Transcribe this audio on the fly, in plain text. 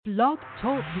Blog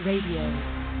Talk Radio.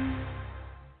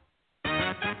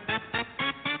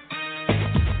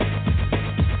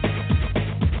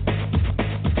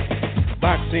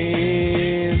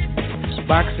 Boxing,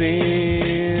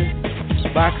 boxing,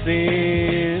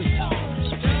 boxing,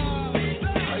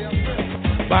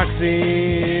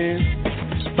 boxing,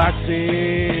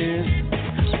 boxing,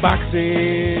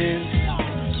 boxing.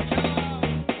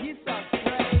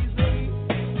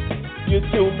 You're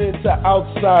tuned into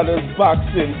Outsiders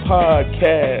Boxing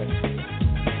Podcast,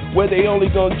 where they only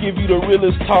gonna give you the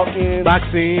realest talking.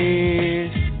 Boxing,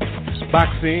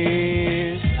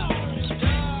 boxing,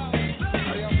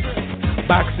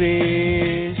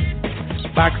 boxing,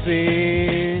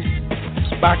 boxing,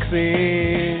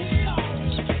 boxing.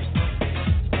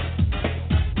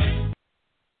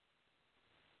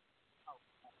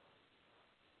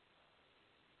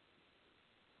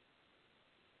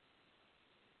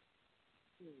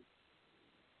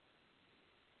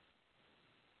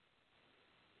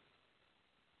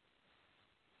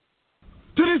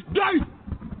 To this day,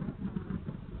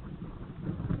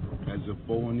 as if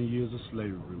 400 years of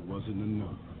slavery wasn't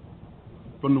enough.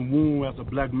 From the womb as a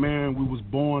black man, we was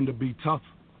born to be tough.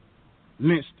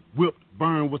 Lynched, whipped,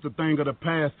 burned was the thing of the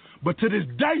past. But to this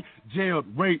day, jailed,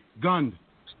 raped, gunned.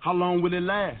 How long will it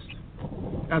last?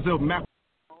 As if Mac.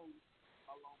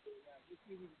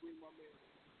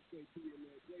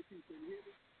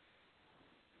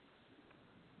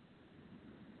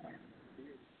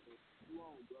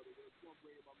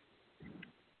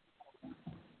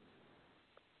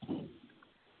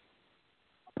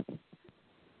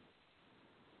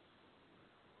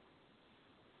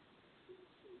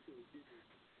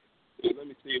 Let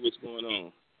me see what's going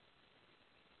on.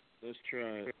 Let's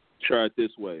try it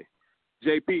this way.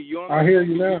 JP, you on? I hear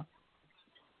you now.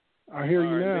 I hear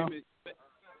you now.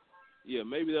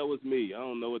 Maybe that was me. I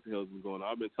don't know what the hell's been going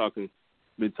on. I've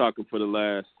been talking for the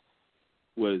last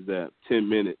 10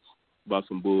 minutes about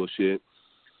some bullshit.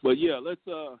 But yeah, let's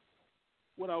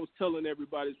what I was telling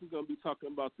everybody is we're gonna be talking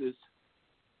about this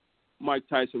Mike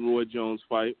Tyson Roy Jones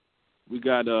fight. We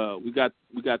got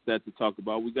that to talk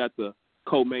about. We got the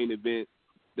co-main event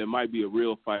that might be a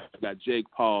real fight. We got Jake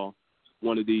Paul,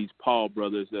 one of these Paul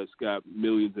brothers that's got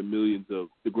millions and millions of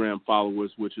Instagram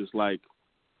followers, which is like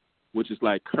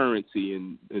currency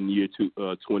in year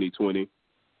 2020.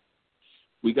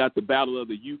 We got the battle of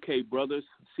the UK brothers.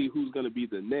 See who's going to be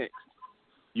the next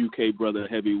UK brother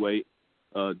heavyweight.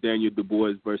 Daniel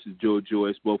Dubois versus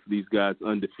Joyce. Both of these guys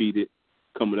undefeated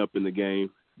coming up in the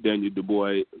game. Daniel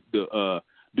Dubois.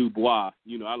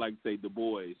 You know, I like to say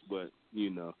Dubois, but you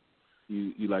know,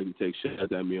 you like to take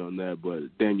shots at me on that.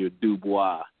 But Daniel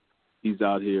Dubois, he's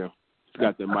out here. He's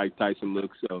got the Mike Tyson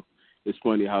look. So it's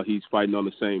funny how he's fighting on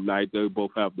the same night. They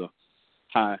both have the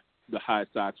high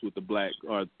socks with the black,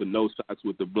 or the no socks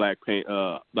with the black paint,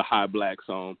 the high blacks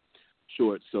on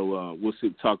shorts. So we'll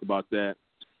talk about that.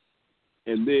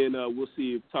 And then we'll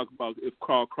talk about if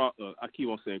Carl Crawford, I keep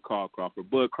on saying Carl Crawford,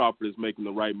 Bud Crawford is making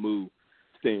the right move,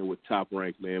 staying with Top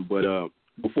Rank, man. But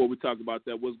before we talk about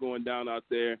that, what's going down out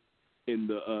there in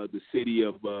the city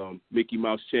of Mickey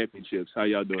Mouse Championships? How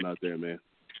y'all doing out there, man?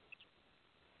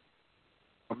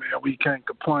 Man, we can't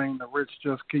complain. The rich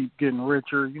just keep getting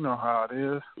richer. You know how it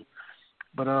is.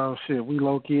 But we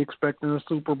low-key expecting a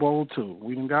Super Bowl too.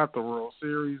 We done got the World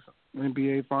Series,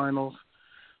 NBA Finals.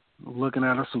 Looking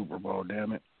at a Super Bowl,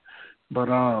 damn it. But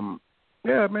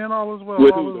yeah, man, all is well.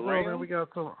 All is well, man. We got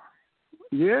some.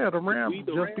 Yeah, the Rams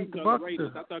just beat the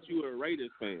Bucs. I thought you were a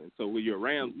Raiders fan, so you're a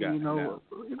Rams guy. You know,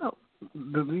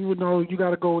 you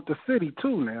got to go with the city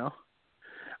too now.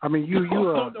 I mean, you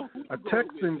a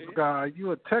Texans guy,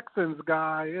 you a Texans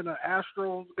guy, and an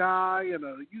Astros guy, and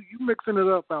you mixing it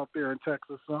up out there in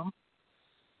Texas, some.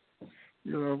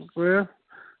 You know what I'm saying?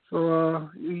 So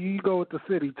you go with the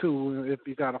city too if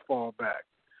you got to fall back.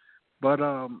 But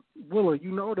Willa,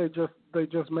 you know they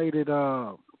just made it.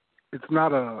 It's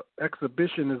not a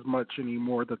exhibition as much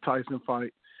anymore. The Tyson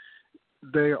fight,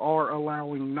 they are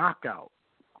allowing knockout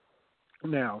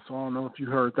now. So I don't know if you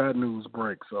heard that news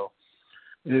break. So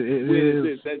it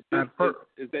is.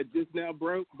 Is that just now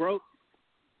broke?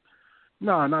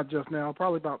 No, not just now.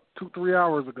 Probably about 2-3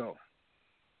 hours ago.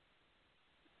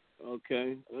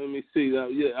 Okay, let me see.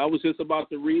 Yeah, I was just about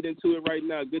to read into it right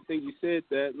now. Good thing you said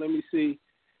that. Let me see.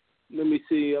 I'm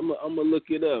gonna look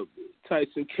it up.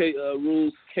 Tyson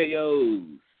rules KOs.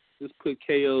 Just put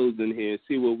KOs in here and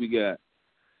see what we got.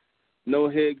 No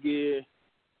headgear.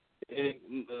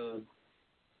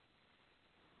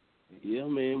 Yeah,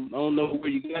 man. I don't know where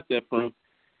you got that from,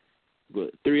 but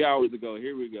 3 hours ago.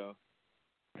 Here we go.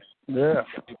 Yeah.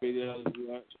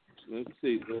 Let's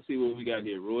see what we got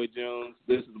here. Roy Jones.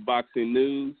 This is boxing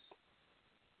news.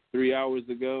 3 hours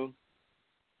ago.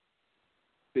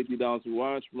 $50 to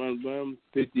watch. Run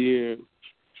 50 here.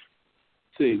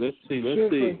 Let's see.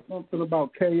 Something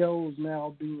about KOs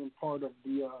now being part of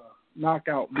the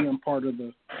knockout, being part of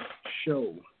the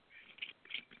show.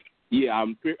 Yeah,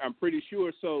 I'm pretty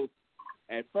sure. So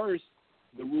at first,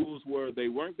 the rules were they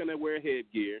weren't going to wear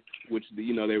headgear, which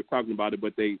they were talking about it,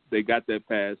 but they got that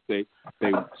passed.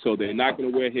 So they're not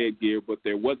going to wear headgear, but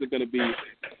there wasn't going to be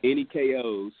any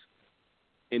KOs.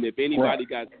 And if anybody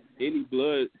got any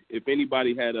blood, if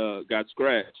anybody had got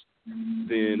scratched,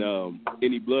 then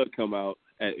any blood come out.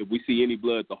 If we see any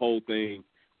blood, the whole thing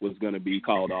was going to be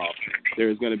called off.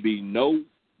 There's going to be no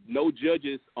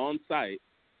judges on site.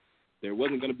 There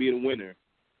wasn't going to be a winner,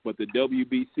 but the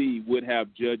WBC would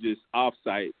have judges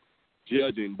off-site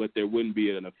judging, but there wouldn't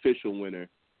be an official winner.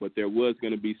 But there was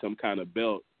going to be some kind of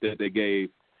belt that they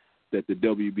gave that the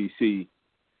WBC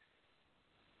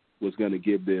was going to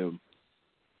give them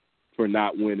for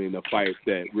not winning a fight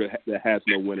that has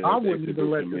no winner. I wouldn't even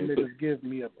let them niggas give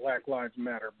me a Black Lives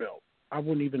Matter belt. I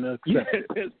wouldn't even accept it.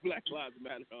 It says Black Lives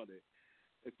Matter on it.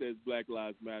 It says Black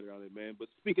Lives Matter on it, man. But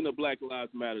speaking of Black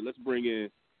Lives Matter, let's bring in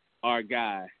our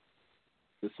guy,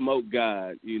 the smoke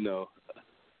god,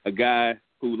 a guy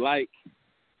who, like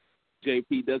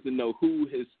JP, doesn't know who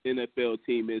his NFL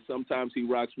team is. Sometimes he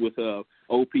rocks with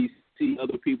OPC,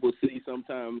 other people see.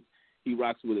 Sometimes he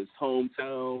rocks with his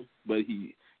hometown, but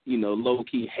he,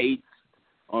 low-key hates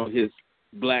on his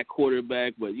black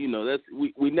quarterback. But, that's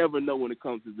we never know when it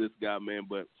comes to this guy, man.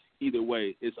 But either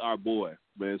way, it's our boy,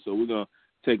 man. So we're going to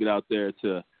take it out there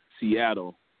to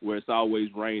Seattle, where it's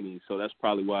always raining. So that's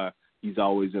probably why he's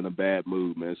always in a bad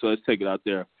mood, man. So let's take it out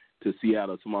there to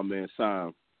Seattle to my man,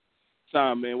 Sam.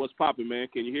 Sam, man, what's popping, man?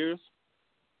 Can you hear us?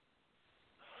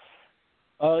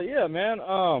 Yeah, man.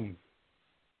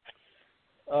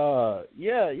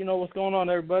 Yeah, what's going on,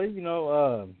 everybody?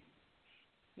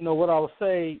 What I would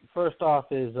say first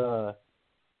off is,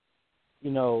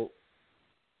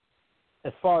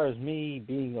 as far as me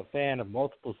being a fan of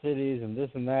multiple cities and this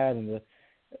and that, and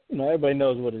everybody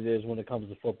knows what it is when it comes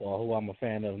to football, who I'm a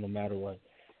fan of no matter what.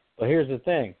 But here's the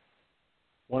thing.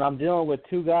 When I'm dealing with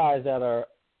two guys that are,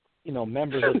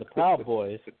 members of the Proud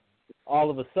Boys, all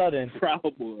of a sudden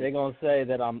they're going to say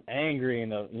that I'm angry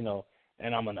and,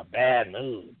 and I'm in a bad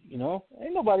mood.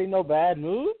 Ain't nobody in no bad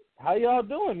mood. How y'all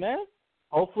doing, man?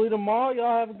 Hopefully tomorrow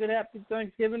y'all have a good happy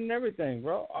Thanksgiving and everything,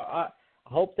 bro. I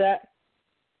hope that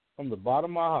from the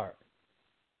bottom of my heart.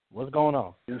 What's going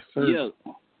on? Yes, sir.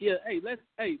 Yeah. Let's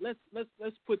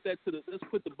put that let's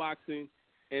put the boxing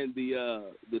and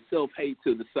the self-hate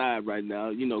to the side right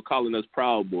now. Calling us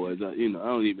Proud Boys. I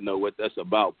don't even know what that's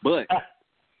about. But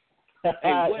it's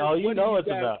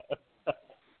about.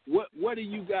 What are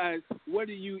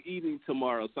you eating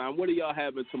tomorrow, Sam? What are y'all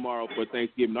having tomorrow for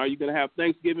Thanksgiving? Are you gonna have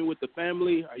Thanksgiving with the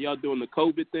family? Are y'all doing the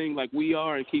COVID thing like we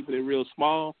are and keeping it real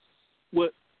small?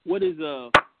 What is a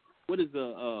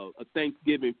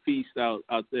Thanksgiving feast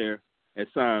out there at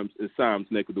Sam's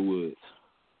neck of the woods?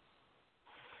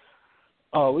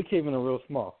 Oh, we're keeping it real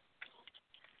small.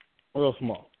 Real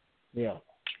small. Yeah,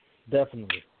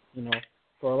 definitely.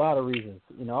 For a lot of reasons,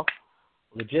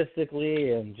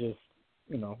 logistically and just,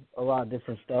 a lot of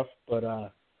different stuff. But,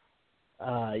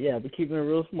 yeah, we're keeping it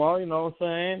real small, you know what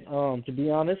I'm saying? To be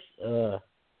honest,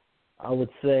 I would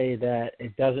say that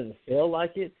it doesn't feel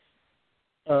like it's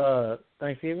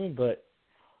Thanksgiving, but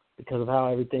because of how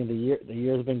everything the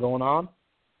year's been going on.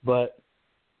 But,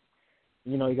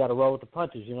 you got to roll with the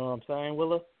punches, you know what I'm saying,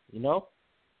 Willa?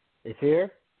 It's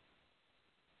here.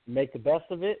 You make the best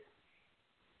of it.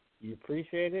 You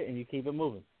appreciate it, and you keep it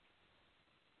moving.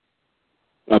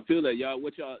 I feel that, y'all.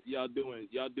 What y'all doing?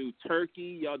 Y'all do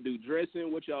turkey? Y'all do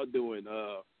dressing? What y'all doing?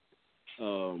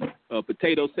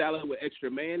 Potato salad with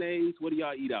extra mayonnaise? What do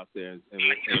y'all eat out there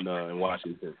in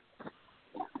Washington?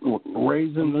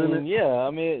 Raisins in it?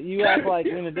 Yeah, you act like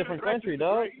we're in a different country,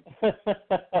 dog.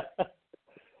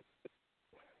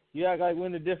 You act like we're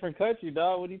in a different country,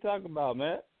 dog. What are you talking about,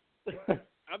 man? A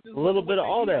little bit of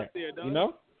all that, there,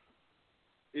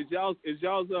 Is y'all's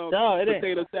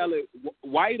potato salad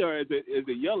white or is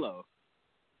it yellow?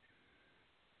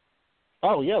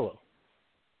 Oh, yellow.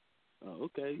 Oh,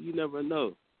 okay. You never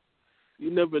know.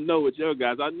 You never know with your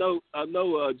guys. I know.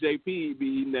 JP be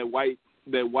eating that white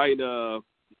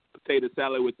potato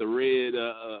salad with the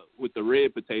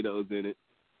red potatoes in it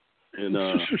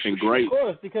and grapes. Of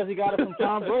course, because he got it from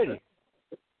Tom Brady.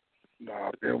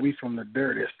 Nah, man, we from the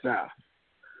dirty South.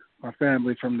 My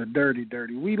family from the dirty.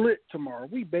 We lit tomorrow.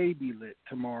 We baby lit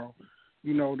tomorrow. The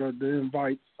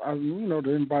invites.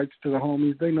 The invites to the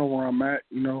homies. They know where I'm at.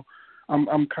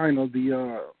 I'm kind of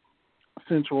the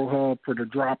central hub for the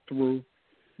drop through,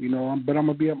 but I'm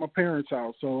gonna be at my parents'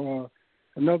 house. So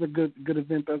another good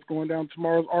event that's going down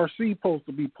tomorrow is RC supposed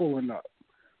to be pulling up,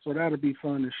 so that'll be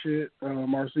fun as shit.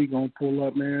 RC gonna pull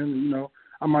up, man.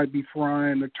 I might be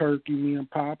frying a turkey, me and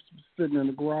Pops sitting in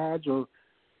the garage, or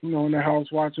in the house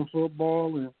watching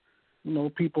football,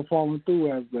 and people falling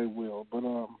through as they will. But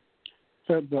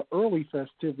the early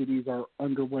festivities are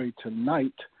underway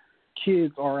tonight.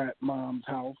 Kids are at Mom's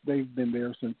house. They've been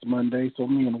there since Monday. So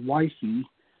me and wifey,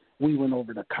 we went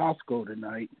over to Costco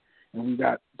tonight, and we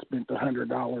spent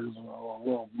 $100 or a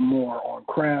little more on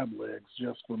crab legs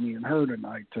just for me and her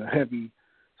tonight to heavy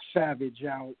savage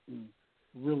out and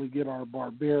really get our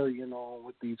barbarian on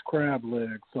with these crab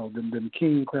legs. So them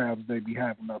king crabs they be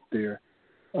having up there.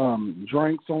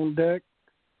 Drinks on deck,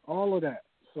 all of that.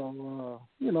 So,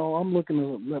 I'm looking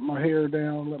to let my hair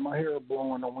down, let my hair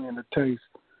blow in the wind to taste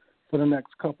for the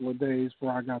next couple of days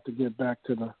before I got to get back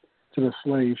to the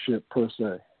slave ship per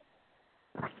se.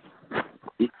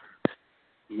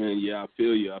 Man, yeah, I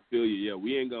feel you. Yeah,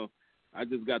 we ain't gonna. I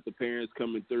just got the parents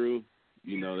coming through.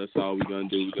 That's all we're gonna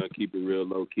do. We're gonna keep it real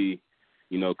low key,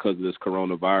 because of this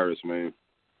coronavirus, man.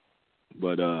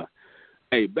 But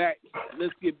hey,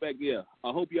 let's get back. Yeah,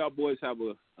 I hope y'all boys have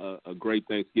a great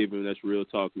Thanksgiving. That's real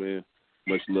talk, man.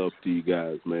 Much love to you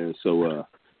guys, man. So,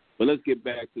 but let's get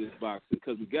back to this boxing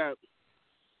because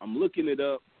I'm looking it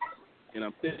up, and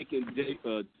I'm thinking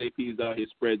JP's out here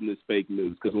spreading this fake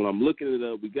news because when I'm looking it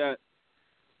up, we got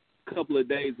a couple of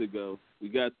days ago, we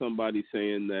got somebody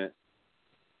saying that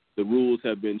the rules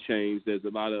have been changed. There's a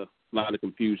lot of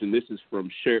confusion. This is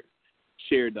from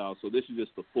ShareDog, so this is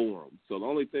just the forum. So the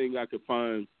only thing I could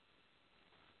find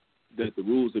that the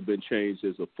rules have been changed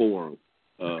is a forum.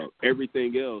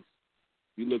 Everything else,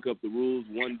 you look up the rules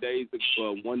one day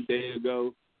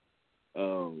ago.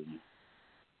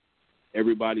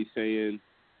 Everybody's saying,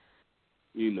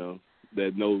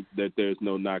 that there's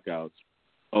no knockouts.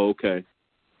 Oh, okay.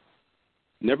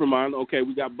 Never mind. Okay,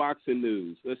 we got boxing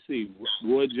news. Let's see.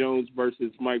 Roy Jones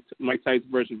versus Mike Tyson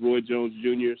versus Roy Jones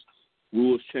Jr.'s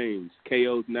rules changed.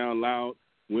 KO's now allowed.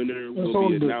 Winner will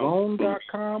be announced. It's on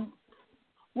DAZN.com.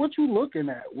 What you looking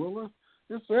at, Willa?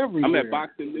 It's everywhere. I'm at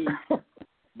Boxing News.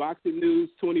 Boxing News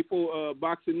 24.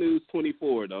 Boxing News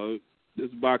 24, dog. This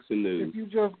is Boxing News. If you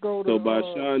just go to by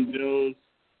Sean Jones.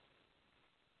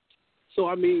 So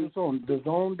it's on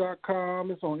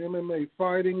DAZN.com. It's on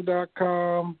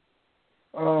MMAfighting.com.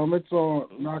 It's on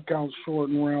Knockouts, Short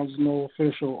and Rounds, No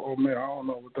Official. Oh man, I don't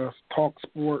know what that's. Talk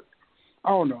Sport. I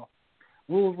don't know.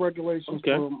 Rules, regulations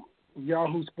from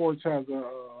Yahoo Sports has a.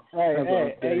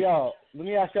 Hey, y'all. Let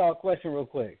me ask y'all a question real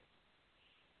quick.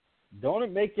 Don't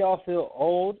it make y'all feel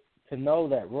old to know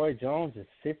that Roy Jones is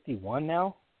 51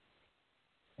 now?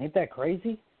 Ain't that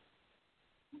crazy?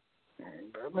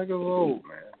 That nigga's old,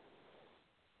 man.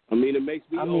 It makes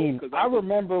me old. I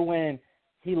remember when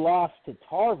he lost to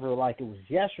Tarver like it was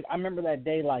yesterday. I remember that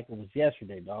day like it was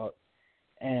yesterday, dog.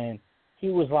 And he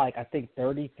was like, I think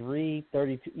 33,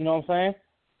 32, you know what I'm saying?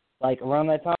 Like around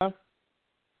that time.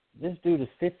 This dude is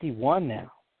 51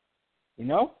 now,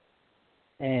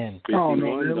 And I don't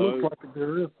know. It looks like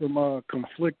there is some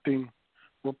conflicting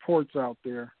reports out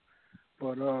there.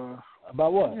 But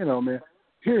about what? Man.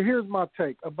 Here's my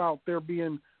take about there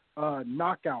being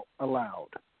knockout allowed.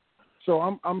 So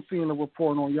I'm seeing a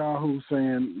report on Yahoo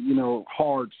saying,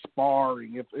 hard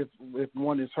sparring. If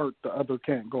one is hurt, the other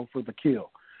can't go for the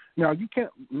kill. Now, you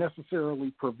can't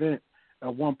necessarily prevent a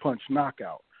one-punch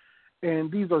knockout.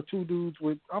 And these are two dudes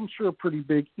with, I'm sure, pretty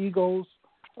big egos.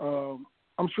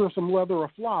 I'm sure some leather will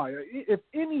fly. If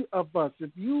any of us,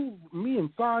 me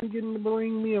and Sign get in the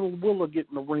ring, me and Willa get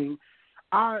in the ring,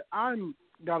 I'm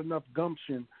got enough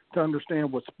gumption to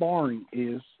understand what sparring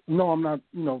is. No, I'm not,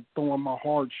 throwing my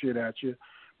hard shit at you.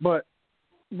 But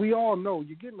we all know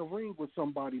you get in the ring with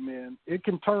somebody, man, it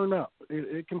can turn up.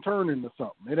 It can turn into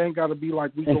something. It ain't got to be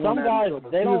like we going at guys, each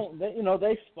other.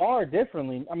 They spar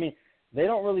differently. They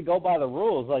don't really go by the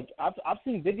rules. Like, I've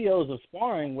seen videos of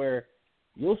sparring where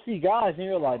you'll see guys and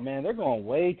you're like, man, they're going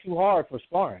way too hard for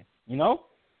sparring,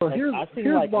 But I've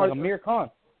seen like Amir Khan,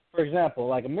 for example.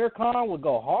 Like, Amir Khan would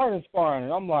go hard in sparring,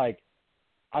 and I'm like,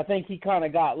 I think he kind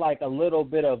of got like a little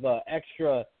bit of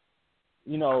extra,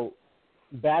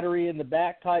 battery in the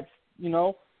back type,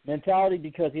 mentality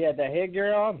because he had that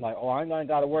headgear on. Like, I ain't gonna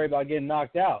got to worry about getting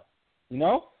knocked out,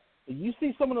 But you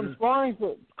see some of them sparring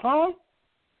with Khan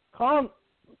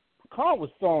was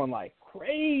throwing like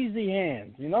crazy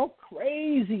hands,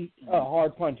 crazy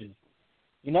hard punches,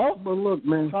 But look,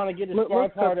 man, trying to get his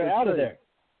sparring partner out of there.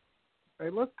 Hey,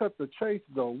 let's cut the chase,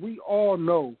 though. We all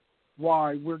know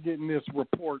why we're getting this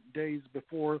report days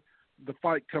before the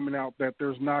fight coming out that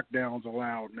there's knockdowns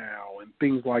allowed now and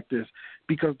things like this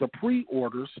because the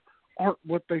pre-orders aren't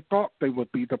what they thought they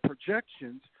would be. The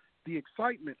projections, the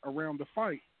excitement around the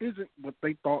fight isn't what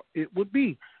they thought it would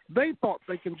be. They thought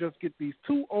they can just get these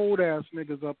two old-ass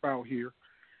niggas up out here,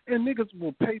 and niggas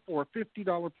will pay for a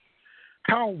 $50.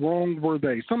 How wrong were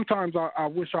they? Sometimes I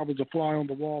wish I was a fly on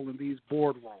the wall in these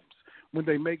boardrooms when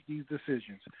they make these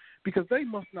decisions because they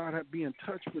must not be in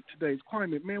touch with today's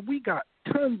climate. Man, we got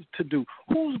tons to do.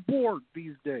 Who's bored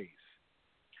these days?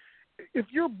 If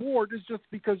you're bored, it's just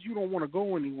because you don't want to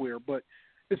go anywhere. But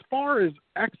as far as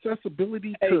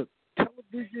accessibility to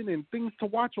television and things to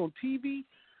watch on TV,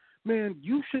 man,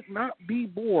 you should not be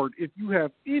bored if you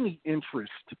have any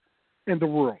interest in the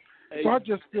world. So I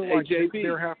just feel like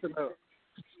they're having to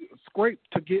scrape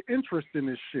to get interest in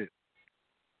this shit.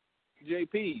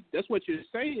 JP, that's what you're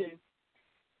saying.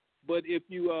 But if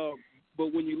you,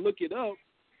 but when you look it up,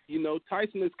 you know,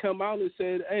 Tyson has come out and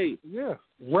said, "Hey, yeah,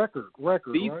 record,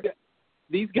 these right?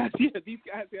 These guys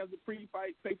have the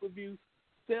pre-fight pay-per-view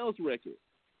sales record."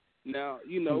 Now,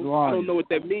 you know, I don't know what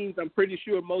that means. I'm pretty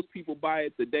sure most people buy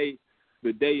it the day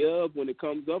of when it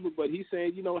comes over. But he's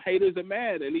saying, you know, haters are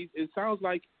mad, and it sounds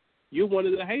like you're one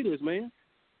of the haters, man.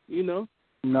 You know.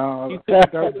 No,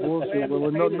 that's bullshit.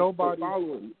 Well, no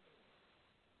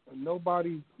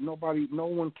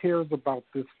one cares about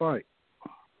this fight.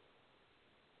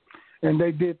 And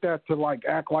they did that to like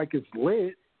act like it's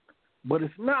lit, but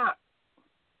it's not.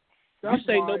 You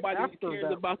say nobody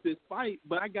cares about this fight,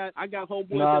 but I got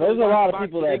homeboys. No, there's a lot of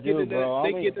people that do, bro.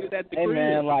 Hey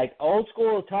man, like old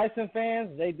school Tyson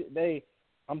fans, they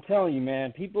I'm telling you,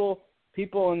 man, people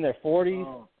in their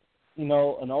 40s, you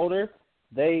know, and older,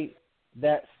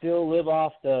 that still live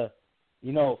off the,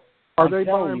 you know, are I'm they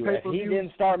telling you, pay-per-view? if he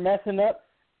didn't start messing up,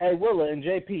 hey, Willa and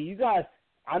JP, you guys,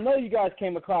 I know you guys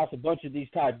came across a bunch of these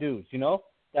type dudes, you know,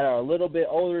 that are a little bit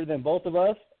older than both of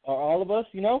us, or all of us,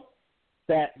 you know,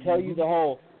 that tell you the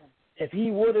whole, if he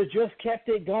would have just kept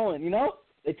it going, you know,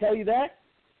 they tell you that,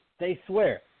 they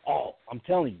swear, oh, I'm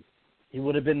telling you, he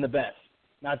would have been the best,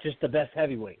 not just the best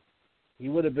heavyweight. He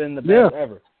would have been the best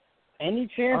ever. Any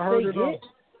chance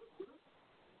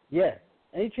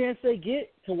any chance they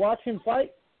get to watch him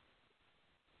fight,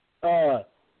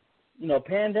 you know,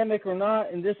 pandemic or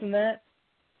not, and this and that,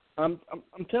 I'm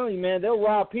telling you, man, they'll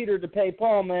rob Peter to pay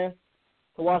Paul, man,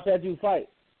 to watch that dude fight.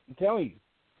 I'm telling you,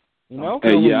 you know.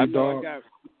 Hey, yeah, I know.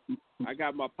 I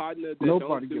got my partner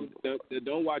that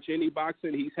don't watch any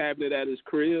boxing. He's having it at his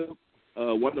crib.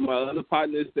 One of my other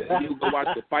partners that he'll go watch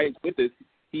the fights with us.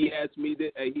 He asked me,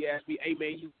 hey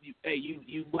man,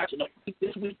 you watching the fight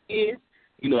this weekend?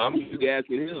 You know, I'm usually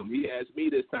asking him. He asked me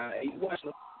this time, hey, you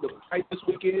watching the fight this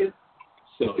weekend?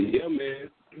 So yeah,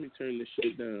 man. Let me turn this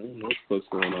shit down. I don't know what's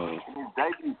going on.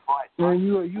 Man,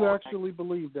 you actually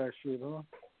believe that shit, huh?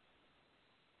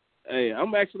 Hey,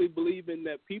 I'm actually believing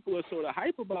that people are sort of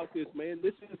hype about this, man.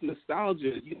 This is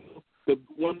nostalgia. You know,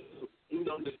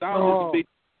 nostalgia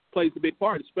plays a big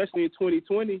part, especially in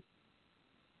 2020.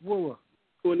 Willa,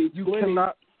 2020. You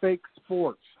cannot fake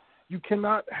sports. You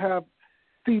cannot have.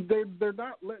 See, they're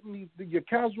not letting your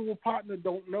casual partner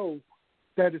don't know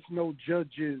that it's no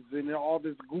judges and all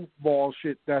this goofball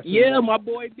shit. My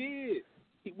boy did.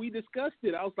 We discussed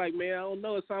it. I was like, man, I don't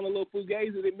know. It sounded a little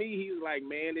fugazi to me. He was like,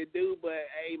 man, it do, but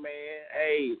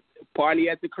hey, party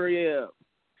at the crib.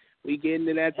 We getting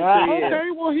it at the crib.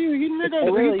 Okay, well, he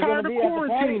tired of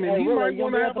quarantining. He might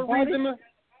want to have a reason to,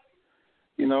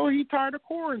 you know, he tired of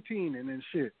quarantining and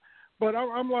shit. But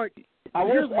I'm like,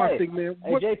 here's my thing, man.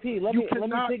 Hey, JP, let me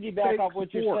piggyback off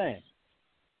what you're saying.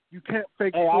 You can't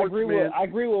fake sports, man. I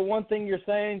agree with one thing you're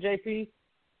saying, JP.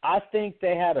 I think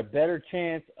they had a better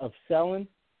chance of selling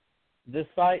this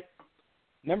fight.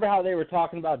 Remember how they were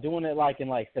talking about doing it like in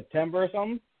like September or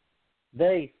something?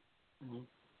 They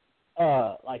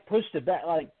like pushed it back.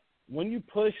 Like when you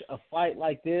push a fight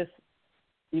like this,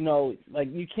 you know,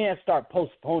 like you can't start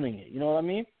postponing it. You know what I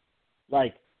mean?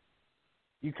 Like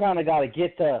you kind of got to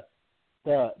get the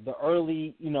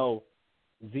early, you know,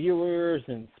 viewers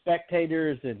and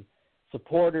spectators and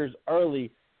supporters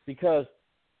early because,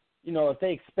 you know, if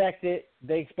they expect it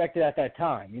at that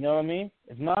time. You know what I mean?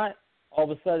 If not,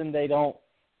 all of a sudden they don't,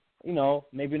 you know,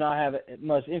 maybe not have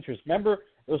much interest. Remember,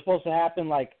 it was supposed to happen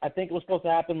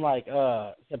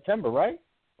September, right?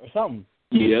 Or something.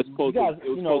 Yeah, it was supposed to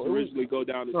originally go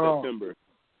down to September.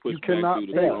 You cannot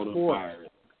fake sport.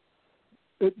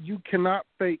 You cannot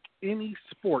fake any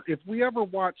sport. If we ever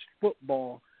watched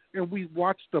football and we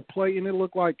watched the play and it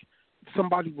looked like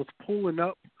somebody was pulling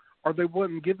up or they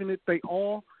wasn't giving it they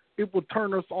all, it would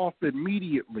turn us off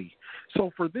immediately.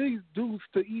 So for these dudes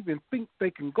to even think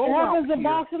they can go it out happens in here,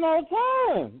 boxing all the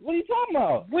time. What are you talking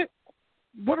about?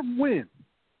 What a win.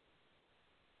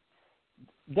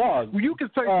 Dog, You can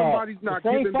say somebody's not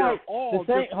giving their all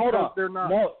just because they're not.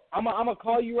 No, I'm gonna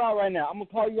call you out right now. I'm gonna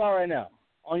call you out right now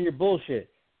on your bullshit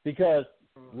because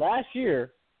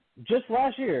just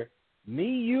last year, me,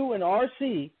 you, and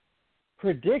RC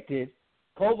predicted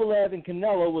Kovalev and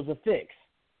Canelo was a fix,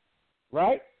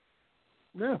 right?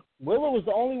 Yeah. Willer was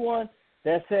the only one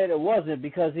that said it wasn't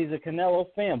because he's a Canelo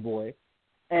fanboy,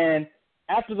 and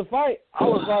after the fight, I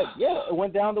was like, yeah, it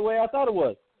went down the way I thought it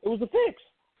was. It was a fix.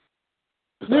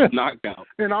 Yeah. Knockout.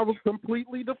 And I was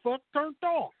completely the fuck turned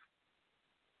off.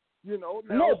 You know,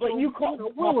 now, no, but you call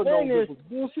Willa my thing knows is it was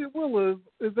bullshit. Willa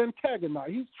is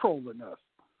antagonized. He's trolling us.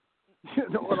 You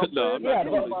know what I'm no, saying? I'm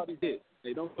not Nobody it.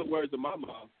 They don't put words in my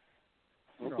mouth.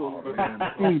 No, man.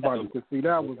 Anybody could see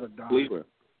that was a dime. Sleeper.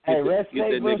 Hey, Red Get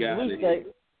State that versus nigga out Blue of here.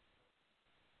 State.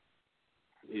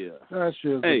 Yeah. That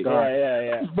shit's Hey. a dime.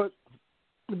 Yeah.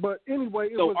 But anyway,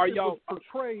 it So was, are it y'all was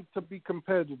portrayed to be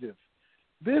competitive.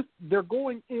 They're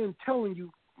going in telling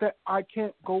you that I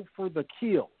can't go for the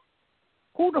kill.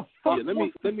 Who the fuck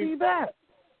wants to see that?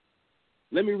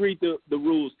 Let me read the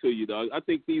rules to you, dog. I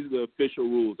think these are the official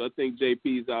rules. I think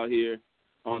JP's out here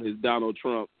on his Donald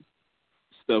Trump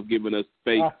stuff giving us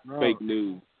fake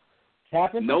news.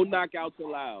 No knockouts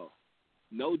allowed.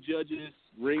 No judges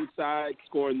ringside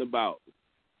scoring the bout.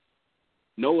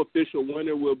 No official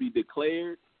winner will be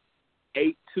declared.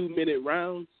 8 2-minute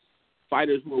rounds.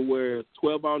 Fighters will wear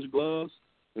 12-ounce gloves,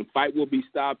 and fight will be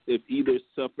stopped if either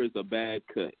suffers a bad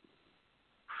cut.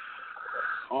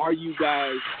 Are you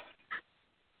guys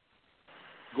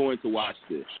going to watch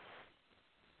this?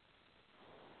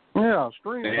 Yeah,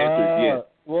 stream. The answer is yes.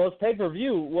 Well, it's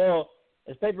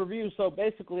pay-per-view. So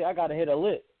basically, I got to hit a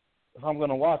lick if I'm going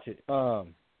to watch it.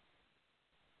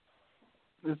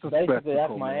 It's a basically,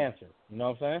 that's my man. answer. You know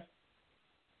what I'm saying?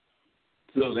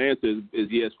 So the answer is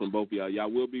yes from both of y'all.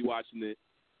 Y'all will be watching it.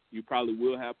 You probably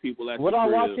will have people at Would the I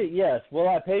crib. watch it? Yes. Will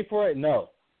I pay for it? No.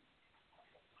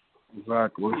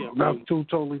 Exactly. Yeah, that's two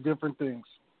totally different things.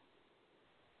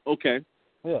 Okay.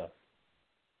 Yeah.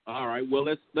 All right. Well,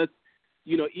 let's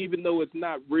even though it's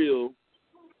not real,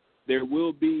 there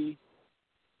will be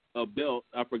a belt.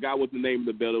 I forgot what the name of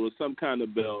the belt. It was some kind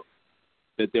of belt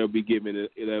that they'll be giving.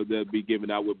 They'll be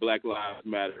giving out with Black Lives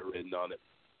Matter written on it.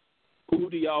 Who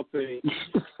do y'all think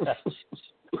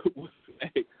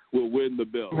will win the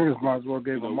belt? We might as well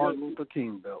give a Martin Luther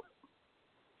King belt.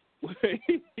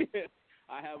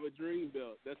 I have a dream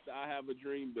belt. I have a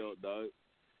dream belt, dog.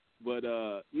 But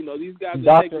these guys are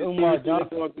Dr. taking it Umar seriously.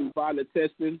 They're going through violent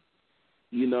testing.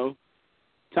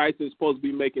 Tyson's supposed to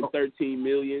be making $13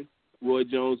 million. Roy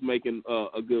Jones making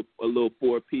a little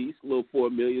 4-piece, a little $4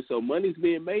 million. So money's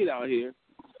being made out here.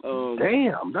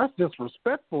 Damn, that's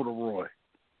disrespectful to Roy.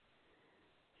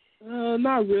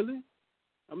 Not really.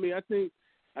 I mean, I think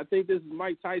this is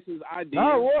Mike Tyson's idea.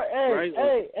 No, Roy. Right?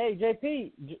 Hey,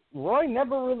 JP. Roy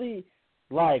never really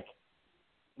like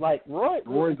Roy.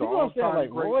 Roy's you know what I'm saying?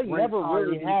 Like Roy never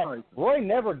really had. Tyson. Roy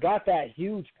never got that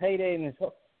huge payday in his.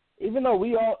 Even though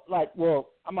we all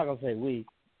I'm not gonna say we,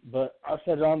 but I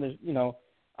said it on this.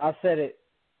 I said it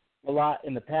a lot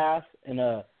in the past, and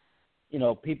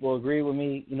people agree with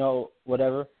me.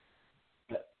 Whatever.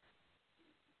 But,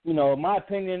 in my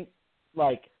opinion,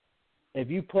 if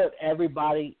you put every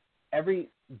best,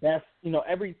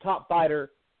 every top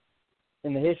fighter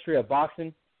in the history of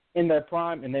boxing in their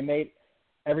prime, and they made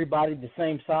everybody the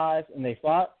same size and they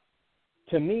fought,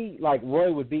 to me,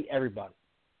 Roy would beat everybody.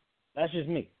 That's just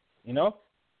me,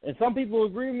 And some people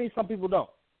agree with me, some people don't.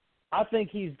 I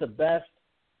think he's the best,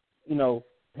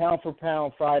 pound for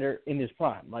pound fighter in his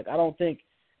prime. I don't think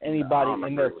anybody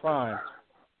in their prime.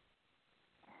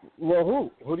 Well,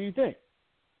 who? Who do you think?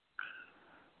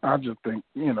 I just think,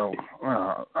 we gonna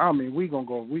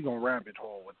rabbit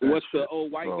hole with that. What's shit, the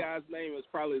old white guy's name? It's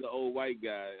probably the old white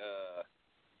guy.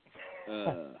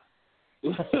 I'm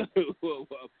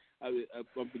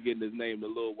forgetting his name. The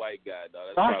little white guy.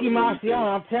 Dog. Rocky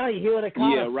Marciano. I'm telling you, he would have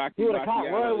caught. Yeah, Rocky He would have caught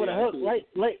Roy with a hook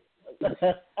late.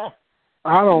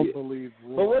 I don't believe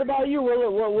Roy. But what about you?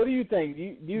 What do you think?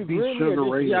 Do you agree with me? Sugar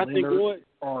Ray I think Roy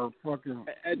or fucking,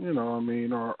 or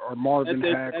Marvin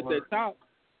Hagler. At their top.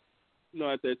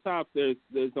 At their top, there's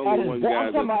only one guy.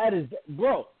 I'm talking about at his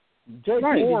bro. JP,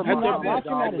 Right. did you not watch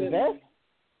him at his best?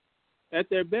 At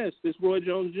their best, it's Roy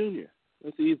Jones Jr.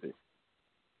 That's easy.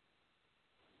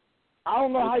 I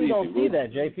don't know how you don't see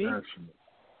that, JP.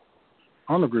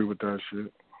 I don't agree with that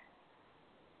shit.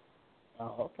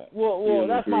 Oh, okay. Well,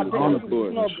 that's my opinion.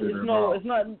 It's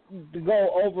not to go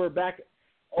over back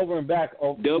over and back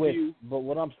with. But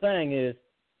what I'm saying is,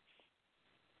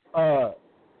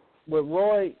 with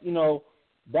Roy,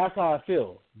 that's how I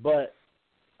feel. But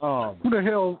who the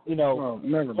hell?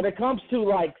 When it comes to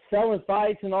like selling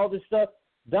fights and all this stuff,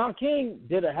 Don King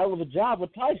did a hell of a job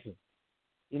with Tyson.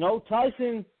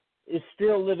 Tyson is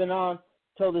still living on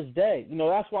till this day.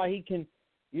 That's why he can,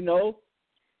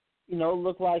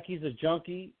 look like he's a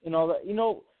junkie and all that.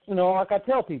 Like I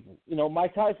tell people,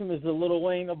 Mike Tyson is the Lil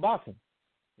Wayne of boxing.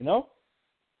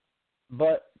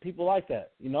 But people like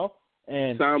that,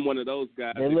 and so I'm one of those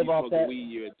guys. They live off that. Weed,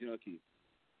 you're a junkie.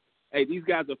 Hey, these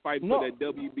guys are fighting for that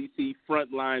WBC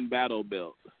frontline battle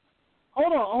belt.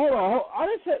 Hold on. I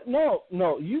didn't say no.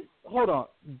 You hold on.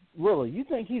 Really? You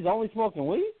think he's only smoking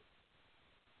weed?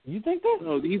 You think that?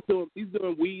 No, he's doing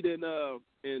weed and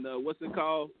what's it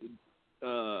called?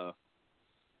 Pharmaceuticals,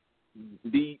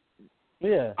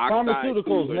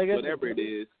 nigga. Whatever it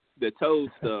is, the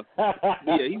toad stuff.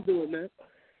 Yeah, he's doing that.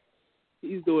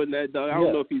 He's doing that, dog. I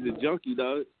don't know if he's a junkie,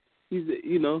 dog. He's,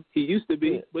 he used to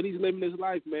be, but he's living his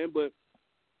life, man. But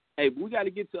hey, we got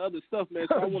to get to other stuff, man.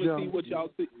 So I want to see what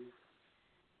y'all see.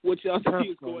 What y'all see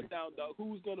is going down, dog.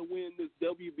 Who's going to win this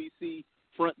WBC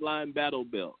frontline battle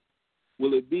belt?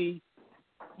 Will it be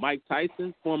Mike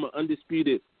Tyson, former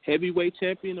undisputed heavyweight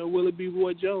champion, or will it be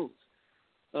Roy Jones,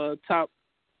 top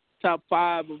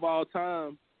 5 of all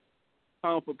time,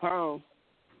 pound for pound,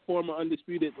 former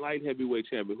undisputed light heavyweight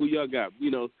champion? Who y'all got?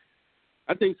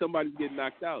 I think somebody's getting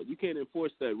knocked out. You can't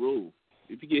enforce that rule.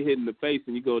 If you get hit in the face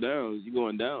and you go down, you're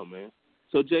going down, man.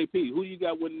 So, JP, who you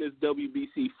got winning this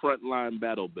WBC frontline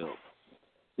battle belt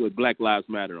with Black Lives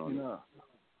Matter on it?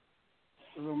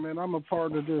 Well, man, I'm a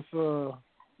part of this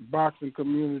boxing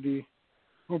community.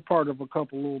 I'm part of a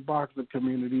couple little boxing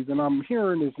communities, and I'm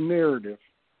hearing this narrative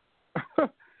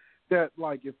that,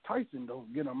 like, if Tyson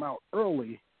don't get him out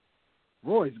early,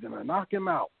 Roy's going to knock him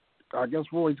out. I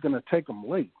guess Roy's going to take him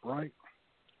late, right?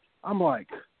 I'm like,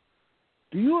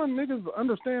 do you niggas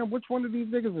understand which one of these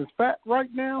niggas is fat right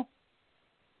now?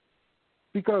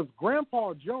 Because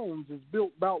Grandpa Jones is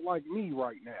built about like me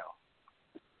right now.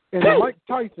 And Mike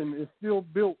Tyson is still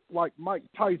built like Mike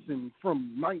Tyson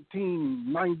from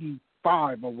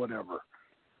 1995 or whatever.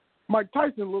 Mike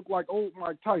Tyson looked like old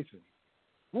Mike Tyson.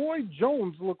 Roy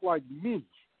Jones looked like me.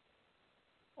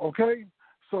 Okay?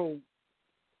 So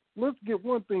let's get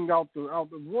one thing out there.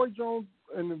 Roy Jones,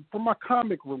 and for my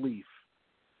comic relief,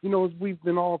 as we've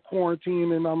been all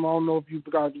quarantined, and I don't know if you've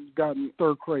gotten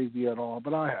third crazy at all,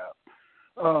 but I have.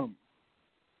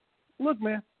 Look,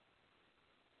 man,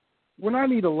 when I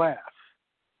need a laugh,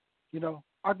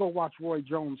 I go watch Roy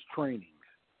Jones trainings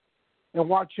and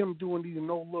watch him doing these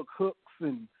no-look hooks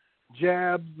and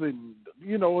jabs and,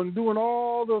 and doing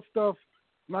all the stuff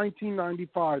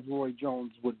 1995 Roy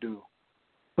Jones would do.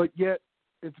 But yet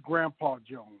it's Grandpa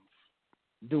Jones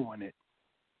doing it.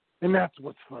 And that's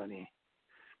what's funny.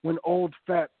 When old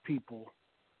fat people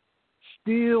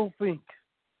still think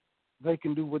they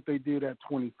can do what they did at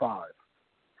 25.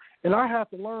 And I have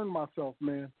to learn myself,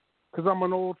 man, because I'm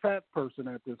an old fat person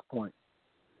at this point.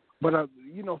 But,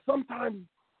 sometimes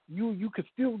you can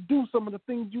still do some of the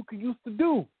things you used to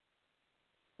do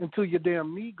until your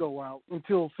damn knee go out,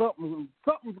 until something's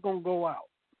going to go out.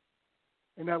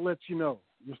 And that lets you know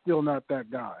you're still not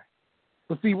that guy.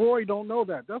 But see, Roy don't know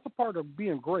that. That's a part of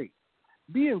being great.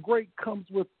 Being great comes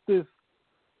with this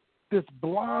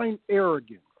blind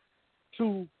arrogance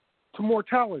to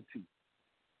mortality,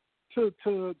 to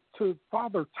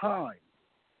Father Time.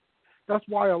 That's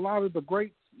why a lot of the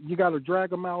greats, you got to drag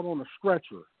them out on a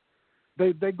stretcher.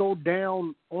 They go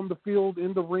down on the field,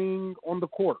 in the ring, on the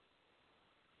court.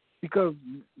 Because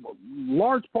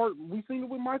large part, we've seen it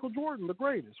with Michael Jordan, the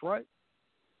greatest, right?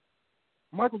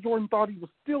 Michael Jordan thought he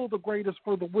was still the greatest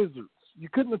for the Wizards. You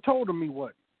couldn't have told him he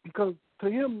wasn't, because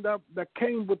to him that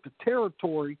came with the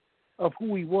territory of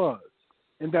who he was.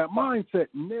 And that mindset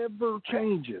never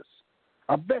changes.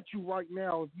 I bet you right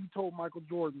now, if you told Michael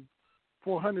Jordan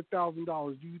for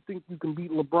 $100,000, do you think you can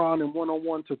beat LeBron in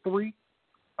 1-on-1 to 3?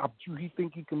 I bet you he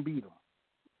think he can beat him.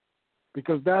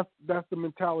 Because that's the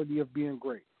mentality of being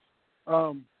great.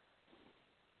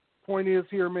 Point is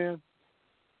here, man,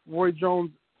 Roy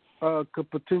Jones could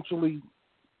potentially,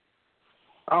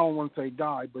 I don't want to say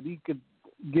die, but he could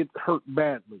get hurt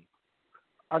badly.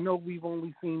 I know we've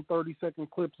only seen 30-second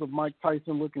clips of Mike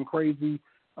Tyson looking crazy,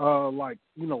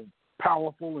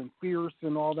 powerful and fierce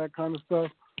and all that kind of stuff,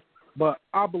 but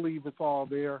I believe it's all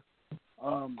there.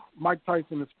 Mike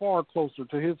Tyson is far closer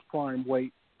to his prime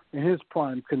weight and his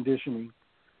prime conditioning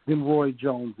than Roy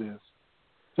Jones is.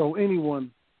 So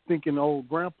anyone thinking,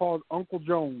 Uncle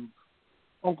Jones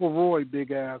Uncle Roy,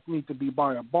 big ass, need to be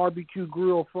by a barbecue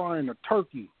grill frying a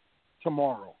turkey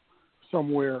tomorrow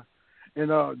somewhere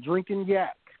and drinking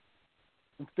yak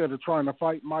instead of trying to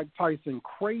fight Mike Tyson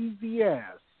crazy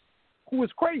ass, who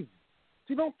is crazy.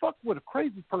 See, don't fuck with a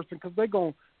crazy person because they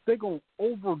gon'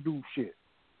 overdo shit.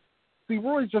 See,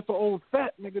 Roy's just an old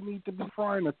fat nigga need to be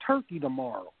frying a turkey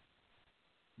tomorrow.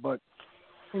 But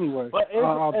anyway, look,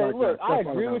 I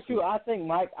agree with you. I think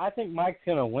Mike's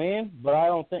gonna win, but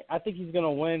I think he's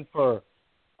gonna win for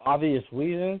obvious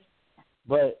reasons.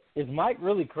 But is Mike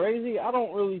really crazy? I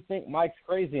don't really think Mike's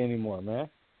crazy anymore, man.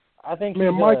 I think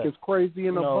Mike is crazy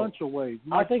in a bunch of ways.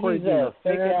 I think he's a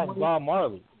fake ass Bob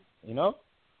Marley. You know.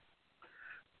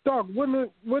 Dog,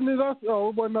 it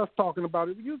wasn't us talking about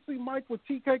it. You see Mike with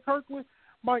TK Kirkland?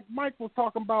 Mike was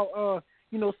talking about,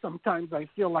 sometimes I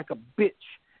feel like a bitch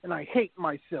and I hate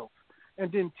myself.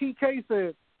 And then TK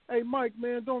said, hey, Mike,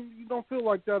 man, you don't feel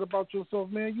like that about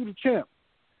yourself, man. You the champ.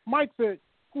 Mike said,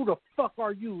 who the fuck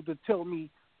are you to tell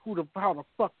me how the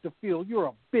fuck to feel? You're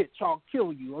a bitch. I'll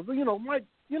kill you.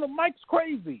 Mike's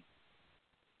crazy.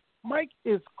 Mike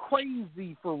is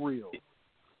crazy for real.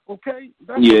 Okay?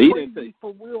 That's a crazy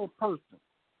for real person.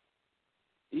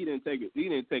 He didn't take it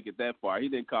that far. He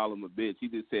didn't call him a bitch. He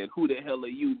just said, who the hell are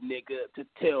you, nigga, to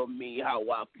tell me how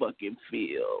I fucking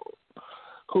feel?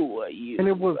 Who are you? And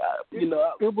it was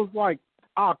like,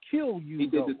 I'll kill you. He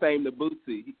did the same to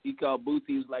Bootsy. He called Bootsy.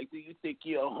 He was like, do you think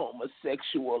you're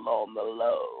homosexual on the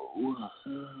low?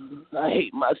 I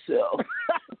hate myself.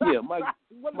 Yeah, Mike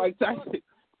Tyson.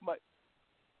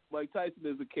 Mike Tyson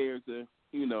is a character,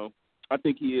 I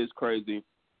think he is crazy,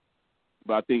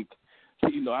 but I think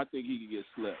he can get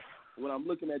slept. When I'm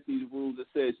looking at these rules, it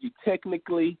says you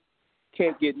technically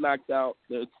can't get knocked out.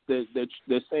 They're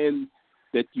saying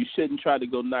that you shouldn't try to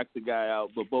go knock the guy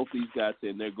out, but both these guys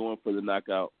saying they're going for the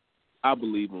knockout. I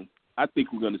believe them. I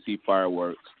think we're going to see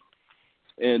fireworks.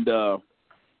 And,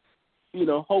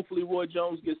 hopefully Roy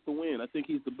Jones gets the win. I think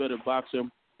he's the better boxer. I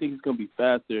think he's going to be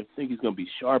faster. I think he's going to be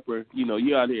sharper.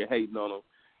 You're out here hating on him,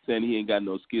 saying he ain't got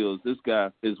no skills. This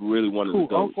guy is really one of the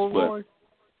goats. Uncle Roy?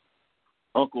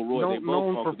 Uncle Roy, they both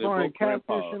known for frying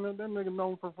catfish, and that nigga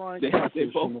known for frying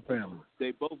catfish in the family.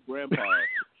 They both grandpas,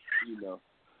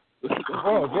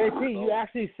 Oh, JP, you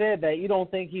actually said that you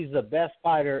don't think he's the best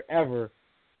fighter ever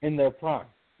in their prime.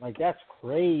 Like, that's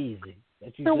crazy.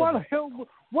 Then why the hell?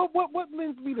 What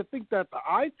lends me to think that the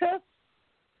eye test?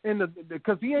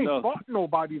 Because he ain't fought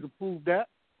nobody to prove that.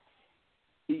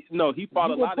 He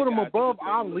fought a lot of guys. You put him above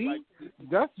Ali?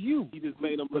 That's you. He just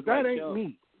made him look that like ain't young.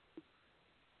 me.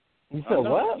 You said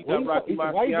what? Why you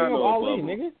bringing up Ali,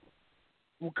 nigga?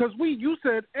 Because you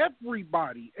said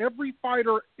everybody, every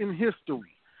fighter in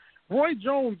history. Roy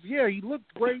Jones, yeah, he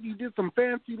looked great. He did some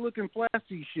fancy-looking,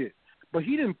 flashy shit. But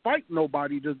he didn't fight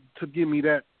nobody to give me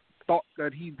that thought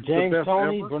that he's James the best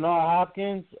Toney, ever. Bernard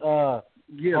Hopkins,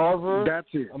 Harvard. That's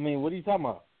it. I mean, what are you talking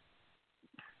about?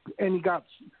 And he got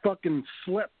fucking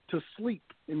slept to sleep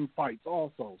in fights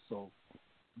also. So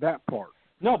that part.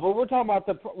 No, but we're talking about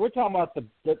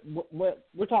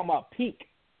peak,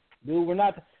 dude. We're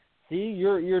not. See,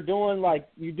 you're doing like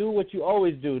you do what you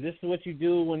always do. This is what you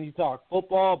do when you talk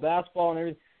football, basketball, and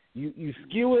everything. You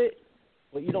skew it,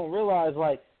 but you don't realize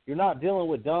like you're not dealing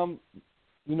with dumb.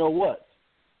 You know what?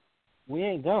 We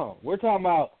ain't dumb. We're talking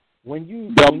about when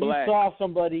you saw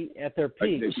somebody at their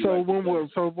peak. So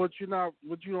what you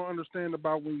don't understand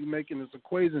about when you're making this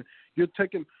equation, you're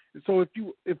taking. So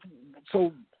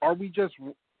are we just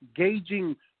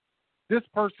gauging this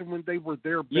person when they were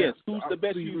their best? Yes, who's the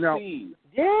best you've seen?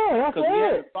 Yeah, that's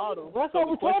it. That's what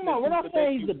we're talking about. We're not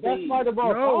saying he's the best fighter of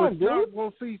all time, dude. Not.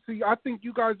 Well, see, I think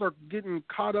you guys are getting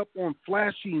caught up on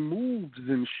flashy moves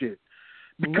and shit.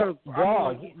 Because do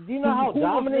you know how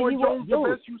dominant he was? The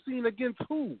best you've seen against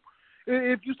who?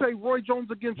 If you say Roy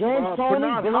Jones against James Toney,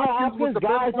 Bernard Hopkins, the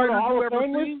best fighter you ever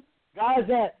seen, guys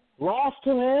that lost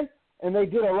to him. And they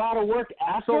did a lot of work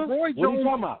after. So Roy Jones,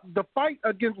 the fight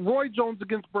against Roy Jones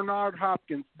against Bernard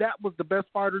Hopkins, that was the best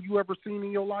fighter you ever seen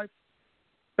in your life?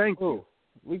 Thank you.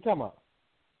 What are you talking about?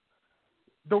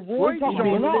 The Roy Jones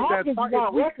Bernard Hopkins is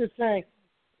on record saying.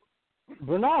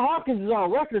 Bernard Hopkins is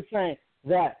on record saying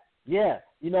that,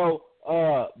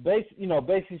 basically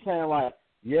saying like,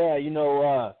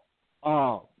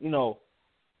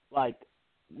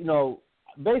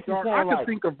 basically saying I could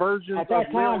think of versions at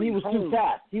that time he was Holmes. too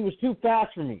fast. He was too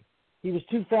fast for me. He was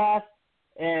too fast,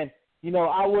 and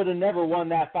I would have never won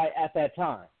that fight at that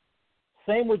time.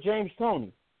 Same with James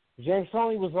Toney. James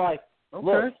Toney was like,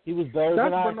 look, he was better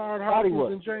than I Bernard thought he Hopkins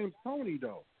was. And James Toney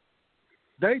though.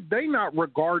 They not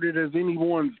regarded as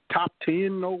anyone's top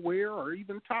 10 nowhere or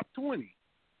even top 20.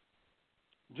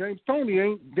 James Toney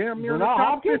ain't damn near the Bernard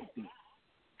top Hopkins? 50.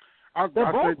 I said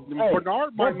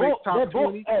Bernard might make top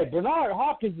 20. Hey, Bernard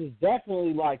Hopkins is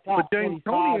definitely like top 25, but James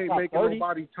Toney ain't top making 30.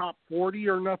 nobody top 40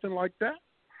 or nothing like that.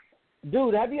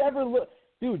 Dude, have you ever looked?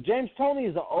 Dude, James Toney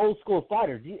is an old school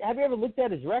fighter. Have you ever looked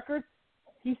at his record?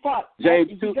 He fought.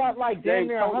 He got like damn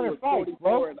near 100 fights,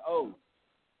 bro.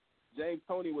 James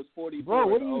Toney was 44. Bro,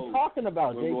 what are you talking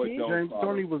about, JP? James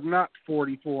Toney was not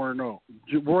 44-0.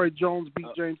 Roy Jones beat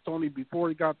James Toney before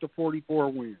he got the 44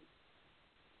 win.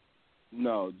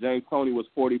 No, James Toney was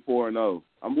 44-0.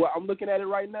 I'm looking at it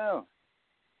right now.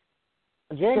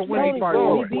 James Toney,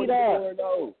 bro,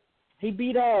 he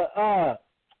beat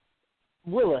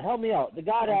Willa, help me out. The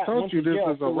guy that I told went you to this jail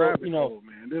is a rabbit hole,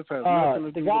 man. This has nothing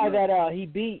to do the guy with that he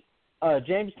beat,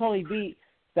 James Toney beat,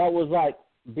 that was like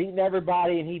beating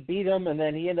everybody, and he beat him, and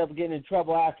then he ended up getting in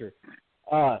trouble after.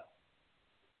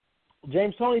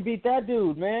 James Toney beat that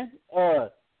dude, man.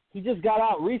 He just got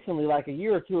out recently, like a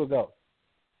year or two ago.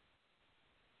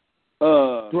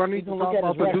 Do I need to talk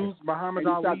about the dudes Muhammad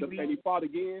Ali beat? And he fought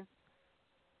again?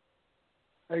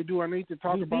 Hey, do I need to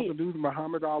talk about the dudes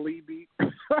Muhammad Ali beat?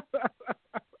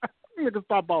 Niggas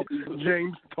talk about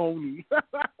James Toney.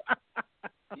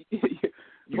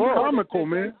 You comical,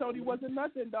 man. James Toney wasn't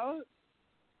nothing, dog.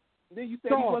 Then you said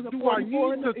dog, he wasn't do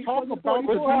 44. I need to talk about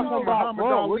the dudes Muhammad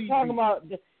Ali We're talking about.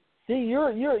 See,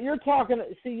 you're talking.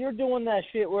 See, you're doing that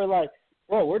shit where like,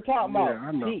 bro, we're talking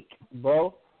about peak,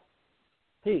 bro.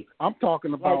 Peak. I'm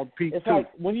talking about like, peak it's too.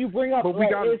 like when you bring up, but we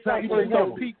got to like, for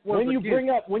example, when you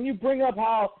bring up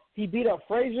how he beat up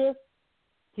Frazier,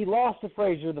 he lost to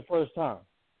Frazier the first time.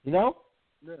 You know?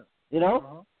 Yeah. You know?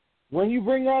 Uh-huh. When you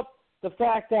bring up the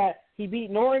fact that he beat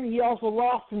Norton, he also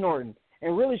lost to Norton,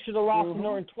 and really should have lost to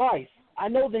Norton twice. I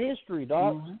know the history,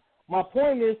 dog. My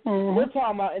point is, we're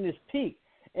talking about in this peak.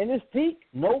 In this peak,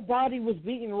 nobody was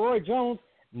beating Roy Jones.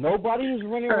 Nobody was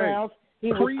running around.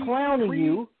 He was clowning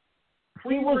you.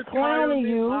 He was clowning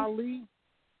you. Ali,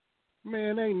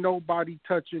 man, ain't nobody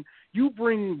touching. You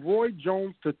bring Roy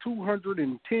Jones to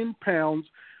 210 pounds.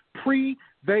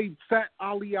 They sat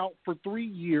Ali out for 3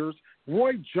 years.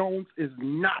 Roy Jones is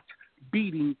not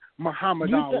beating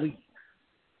Muhammad Ali.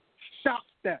 Stop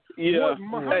that. Yeah.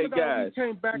 Muhammad Ali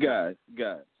came back. Guys.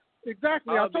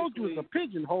 Exactly. I told you it's a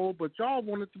pigeonhole, but y'all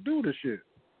wanted to do the shit.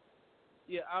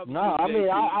 Yeah, no, I mean,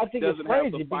 I think it's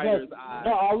crazy because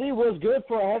Ali was good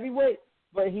for a heavyweight,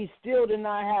 but he still did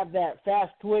not have that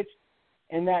fast twitch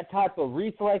and that type of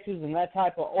reflexes and that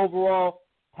type of overall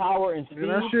power and speed.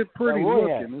 Yeah, that shit pretty looking.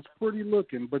 Had. It's pretty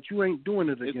looking, but you ain't doing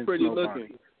it against nobody. It's pretty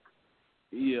looking.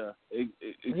 Yeah,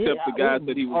 except the guys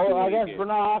that he was doing I guess against.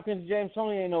 Bernard Hopkins, James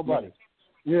Toney ain't nobody.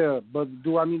 Yeah, but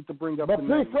do I need to bring up the name?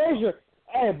 But Frazier,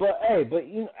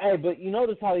 but you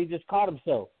notice how he just caught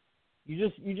himself. You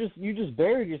just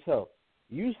buried yourself.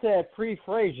 You said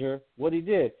pre-Frazier what he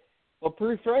did, but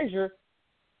pre-Frazier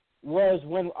was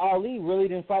when Ali really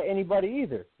didn't fight anybody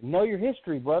either. Know your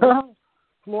history, brother.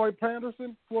 Floyd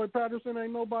Patterson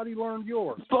ain't nobody learned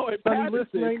yours. Floyd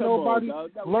Patterson ain't nobody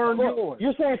learned yours.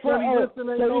 You're saying Floyd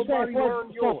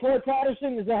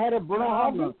Patterson is ahead of Bernard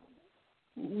Hopkins?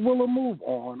 We'll move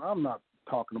on. I'm not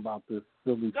talking about this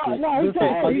silly shit. No, he's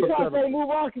trying to move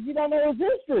on because you don't know his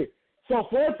history. So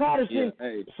Floyd Patterson.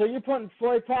 So you're putting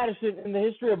Floyd Patterson in the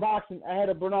history of boxing ahead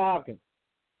of Bernard Hopkins?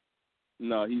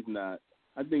 No, he's not.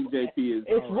 I think JP is.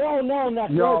 It's well known that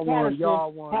Floyd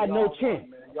Patterson had no chance.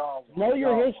 Know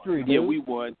your history, dude. Yeah, we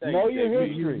won. Know your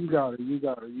history. You got it. Y'all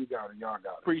got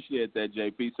it. Appreciate that,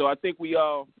 JP. So I think we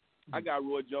all. I got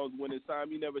Roy Jones winning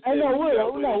time. You never said.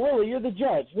 Willie, you're the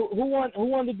judge. Who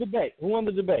won the debate? Who won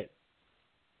the debate?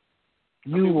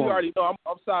 We already know.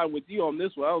 I'm siding with you on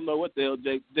this one. I don't know what the hell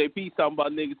JP talking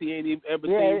about niggas he ain't even ever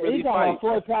seen really fight.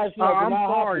 Floyd Patterson. I'm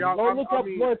sorry.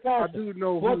 Floyd Patterson. I do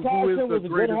know who is the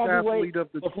greatest athlete of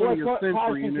the 20th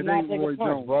century, and it ain't Roy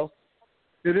Jones. Bro.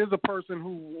 It is a person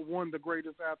who won the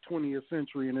greatest 20th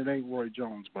century, and it ain't Roy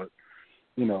Jones. But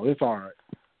it's all right.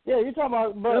 Yeah, you're talking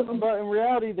about, but in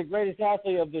reality, the greatest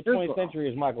athlete of the 20th century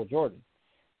is Michael Jordan.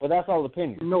 But that's all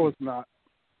opinion. No, it's not.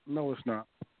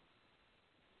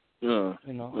 All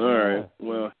right.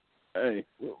 Well, hey,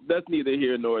 that's neither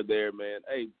here nor there, man.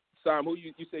 Hey, Simon, who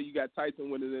you say you got Tyson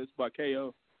winning this by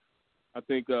KO? I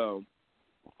think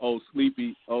old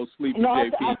sleepy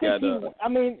JP got. I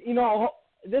mean,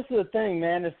 this is the thing,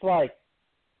 man. It's like,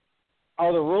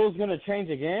 are the rules going to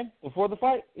change again before the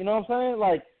fight? You know what I'm saying?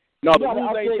 Like, no, you got to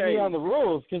update me on the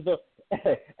rules because the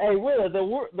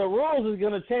rules is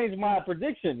going to change my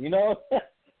prediction. You know what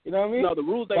I mean? No, the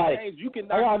rules ain't changed. You can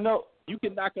knock. You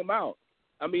can knock him out.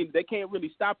 I mean, they can't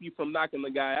really stop you from knocking the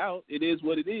guy out. It is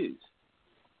what it is.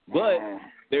 But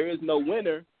there is no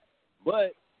winner.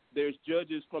 But there's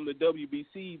judges from the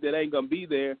WBC that ain't going to be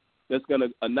there that's going to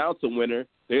announce a winner.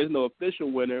 There's no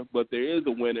official winner, but there is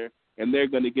a winner, and they're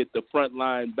going to get the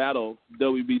frontline battle,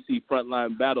 WBC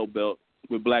frontline battle belt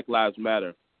with Black Lives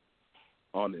Matter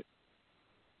on it.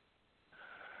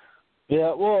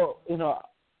 Yeah, well,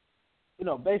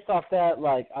 based off that,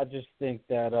 like, I just think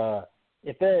that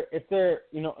if they're,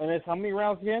 and it's how many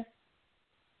rounds again?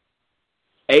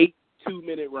 8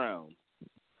 2-minute rounds.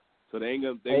 So they ain't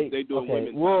gonna they doing okay.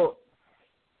 women's. Well,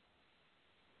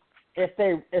 if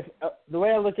the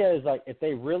way I look at it is like if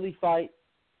they really fight,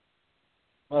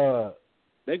 they're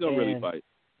gonna really fight.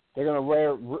 They're gonna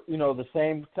wear the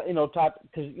same type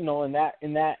because in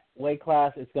that weight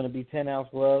class it's gonna be 10-ounce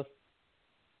gloves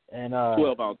and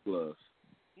 12-ounce gloves.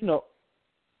 You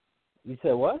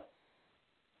said what?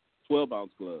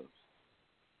 12-ounce gloves.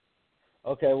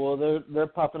 Okay, well they're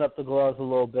puffing up the gloves a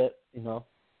little bit,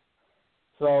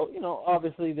 So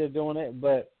obviously they're doing it,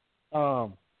 but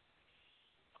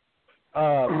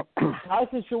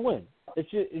Tyson should win. It's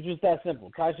just that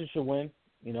simple. Tyson should win.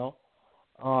 He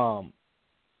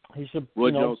should.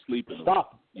 Roy Jones sleeping.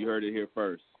 Stop. You heard it here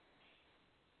first.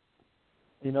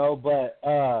 But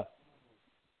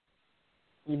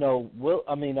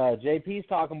JP's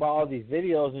talking about all these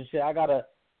videos and shit. I gotta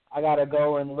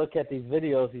go and look at these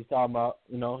videos he's talking about.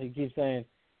 He keeps saying,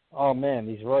 "Oh man,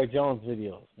 these Roy Jones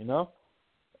videos."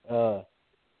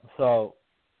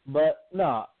 But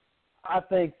no, I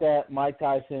think that Mike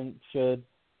Tyson should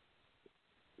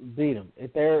beat him.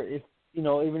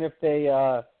 Even if they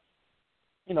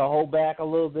hold back a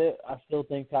little bit, I still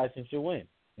think Tyson should win.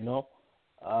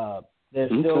 They're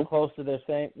still close to their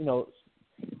same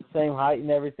same height and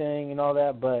everything and all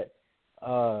that, but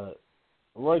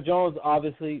Roy Jones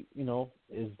obviously,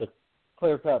 is the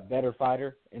clear-cut better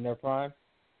fighter in their prime.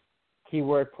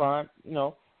 Keyword prime,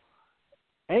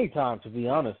 anytime, to be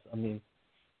honest. I mean,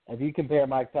 if you compare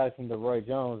Mike Tyson to Roy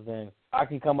Jones, then I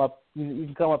can come up. You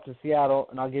can come up to Seattle,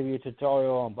 and I'll give you a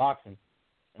tutorial on boxing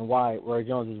and why Roy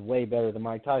Jones is way better than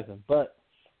Mike Tyson. But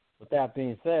with that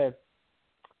being said,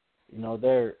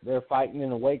 they're fighting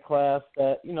in a weight class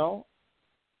that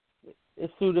is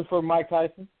suited for Mike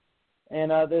Tyson,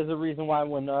 and there's a reason why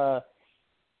when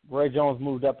Roy Jones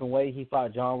moved up in weight, he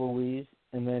fought John Ruiz,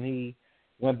 and then he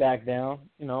went back down.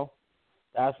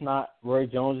 That's not Roy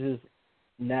Jones's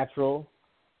natural,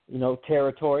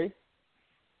 territory.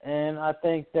 And I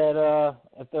think that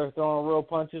if they're throwing real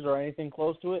punches or anything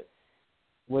close to it,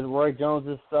 with Roy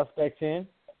Jones's suspect chin,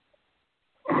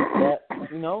 that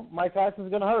Mike Tyson's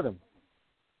going to hurt him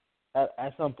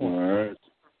at some point. All right.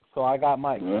 So I got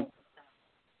Mike. Well,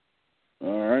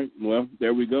 all right. Well,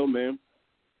 there we go, man.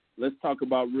 Let's talk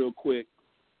about real quick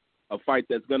a fight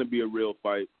that's going to be a real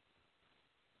fight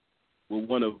with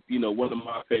one of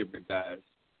my favorite guys,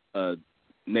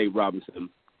 Nate Robinson,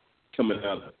 coming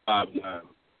out of 5'9",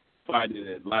 fighting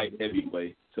at light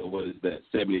heavyweight. So what is that,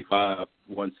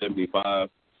 175,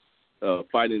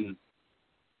 fighting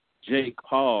Jake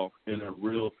Paul in a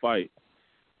real fight.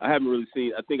 I haven't really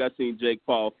seen. I think I've seen Jake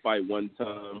Paul fight one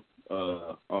time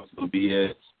on some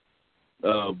BS.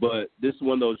 But this is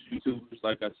one of those YouTubers,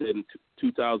 like I said, in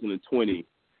 2020,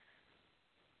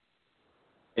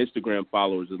 Instagram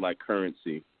followers is like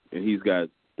currency. And he's got, I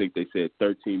think they said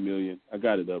 13 million. I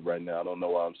got it up right now. I don't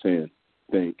know why I'm saying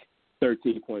think.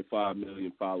 13.5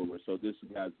 million followers. So this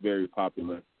guy's very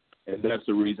popular. And that's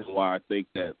the reason why I think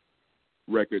that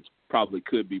records probably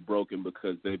could be broken,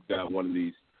 because they've got one of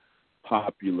these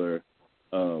popular,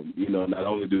 not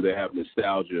only do they have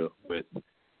nostalgia with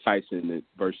Tyson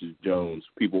versus Jones,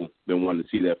 people been wanting to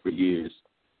see that for years,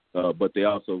 but they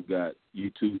also got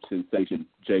YouTube sensation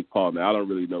Jake Paul. Now, I don't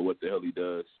really know what the hell he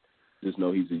does. Just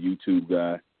know he's a YouTube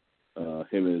guy,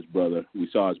 him and his brother. We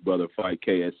saw his brother fight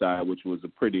KSI, which was a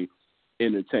pretty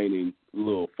entertaining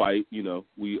little fight.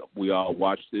 We all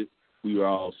watched it. We were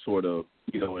all sort of,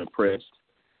 impressed.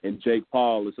 And Jake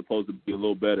Paul is supposed to be a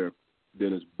little better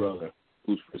than his brother,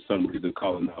 who's for some reason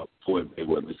calling out Floyd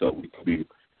Mayweather, so we could be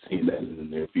seeing that in the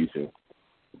near future.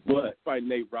 But fight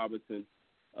Nate Robinson,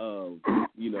 both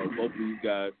of these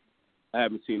guys, I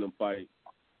haven't seen them fight,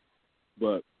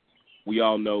 but we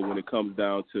all know when it comes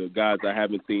down to guys I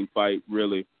haven't seen fight,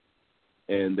 really,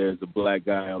 and there's a black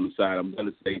guy on the side, I'm going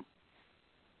to say,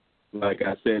 like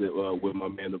I said it with my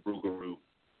man, the Brugaroo,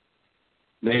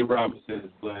 Nate Robinson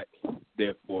is black,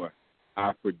 therefore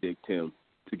I predict him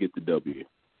to get the W.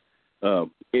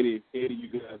 Any of you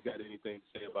guys got anything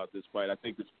to say about this fight? I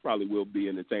think this probably will be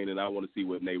entertaining. I want to see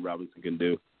what Nate Robinson can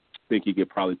do. I think he could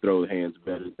probably throw hands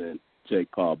better than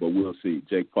Jake Paul, but we'll see.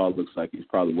 Jake Paul looks like he's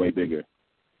probably way bigger.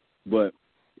 But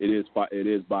it is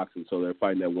boxing, so they're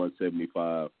fighting at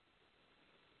 175.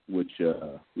 which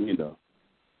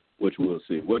we'll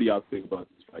see. What do y'all think about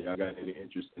this fight? Y'all got any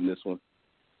interest in this one?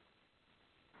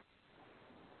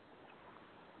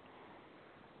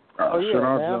 Oh yeah,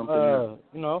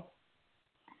 man.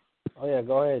 Oh yeah,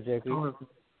 go ahead, JP.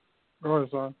 Go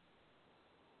ahead, son.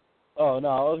 Oh no,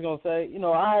 I was gonna say,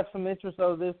 I have some interest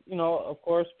of this, of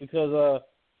course, because the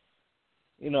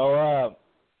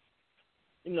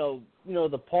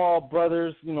Paul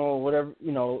brothers, whatever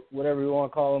you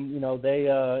want to call them, they,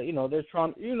 they're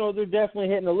trying, they're definitely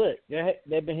hitting a lick.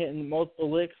 They've been hitting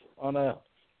multiple licks on the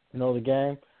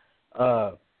game.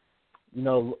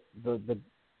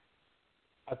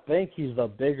 I think he's the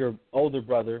bigger, older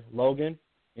brother, Logan.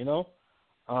 He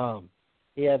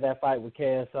had that fight with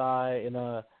KSI, and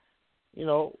I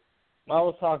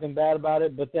was talking bad about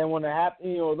it, but then when it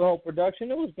happened, the whole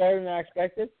production, it was better than I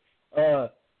expected. The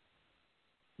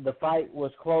fight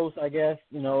was close, I guess.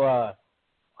 I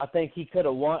think he could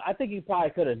have won. I think he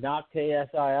probably could have knocked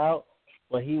KSI out,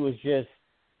 but he was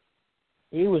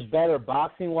better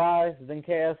boxing-wise than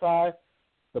KSI.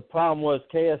 The problem was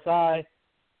KSI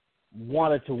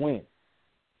wanted to win.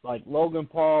 Like, Logan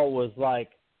Paul was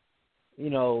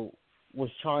was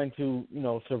trying to,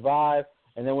 survive,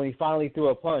 and then when he finally threw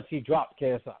a punch, he dropped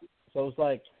KSI. So it's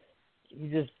like, he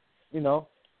just,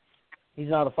 he's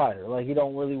not a fighter. Like, he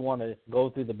don't really want to go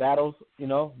through the battles,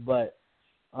 but,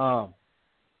 and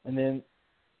then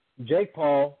Jake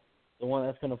Paul, the one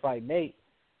that's going to fight Nate,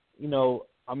 I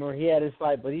remember he had his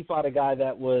fight, but he fought a guy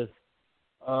that was,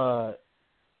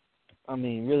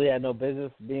 really had no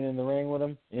business being in the ring with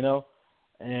him,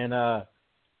 and,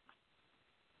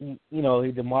 he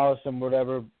demolished him,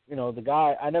 whatever. The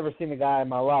guy, I never seen a guy in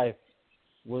my life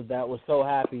that was so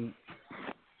happy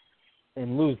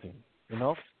in losing,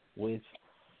 which,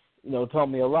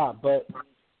 told me a lot. But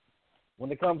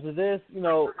when it comes to this,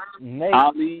 Nate,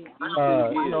 Ali,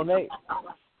 Nate,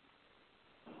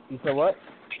 you said what?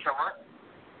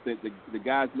 The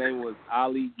guy's name was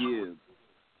Ali Gibbs.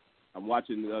 I'm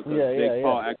watching Jake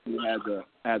Paul actually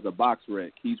has a box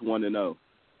rec. He's 1-0.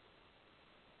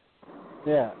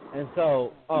 Yeah, and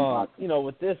so,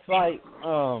 with this fight,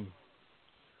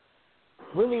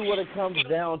 really what it comes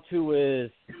down to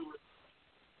is,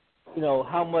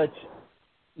 how much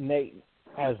Nate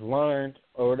has learned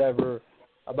or whatever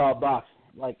about boxing.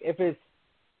 Like, if it's,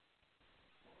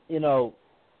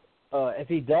 if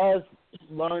he does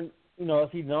learn,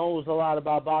 if he knows a lot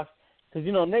about boxing,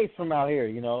 because, Nate's from out here,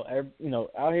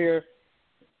 out here,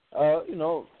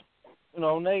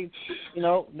 Nate's,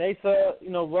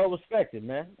 well respected,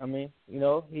 man. I mean,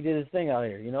 he did his thing out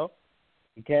here,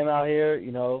 He came out here,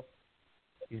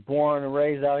 he's born and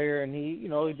raised out here, and he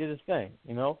did his thing,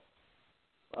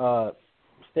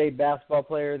 State basketball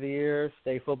player of the year,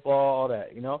 state football, all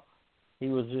that, He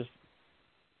was just,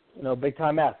 big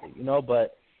time athlete,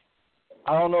 but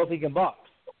I don't know if he can box,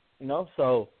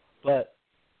 but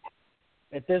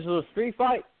if this was a street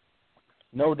fight,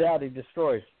 no doubt he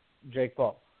destroys Jake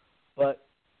Paul. But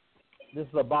this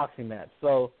is a boxing match.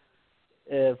 So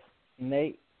if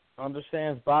Nate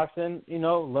understands boxing,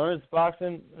 learns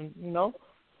boxing,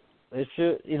 it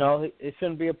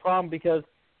shouldn't be a problem, because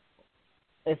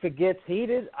if it gets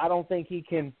heated, I don't think he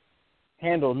can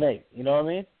handle Nate. You know what I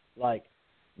mean? Like,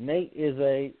 Nate is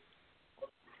a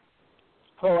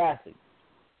pro athlete,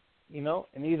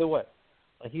 in either way.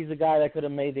 Like, he's a guy that could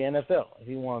have made the NFL if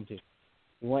he wanted to.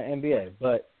 He went NBA.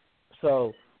 But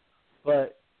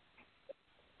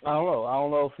I don't know. I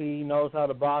don't know if he knows how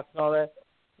to box and all that.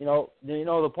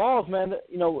 The Pauls, man,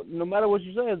 no matter what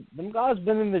you say, them guys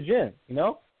been in the gym,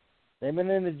 They've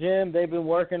been in the gym. They've been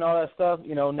working, all that stuff.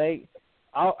 Nate,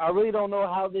 I really don't know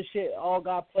how this shit all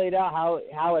got played out,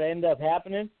 how it ended up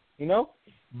happening,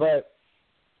 But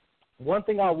one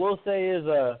thing I will say is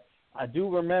I do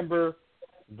remember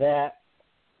that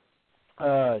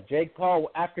Jake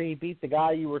Paul, after he beat the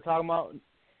guy you were talking about,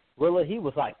 really, he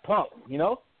was like pumped,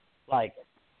 Like,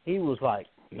 he was like,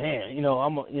 man,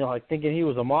 I'm, like thinking he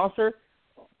was a monster.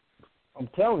 I'm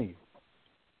telling you,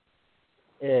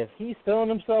 if he's feeling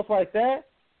himself like that,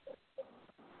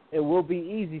 it will be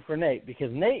easy for Nate,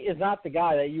 because Nate is not the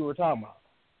guy that you were talking about,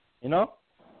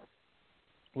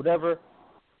 Whatever,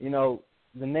 the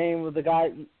name of the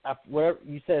guy, where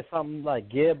you said something like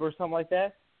Gibb or something like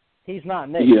that, he's not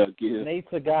Nate. Yeah, Gibb.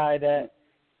 Nate's a guy that,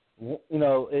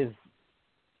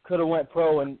 could have went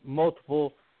pro in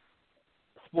multiple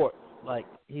sports. Like,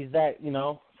 he's that,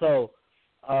 So,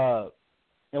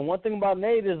 and one thing about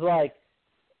Nate is, like,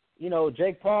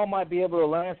 Jake Paul might be able to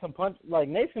land some punch. Like,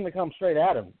 Nate's going to come straight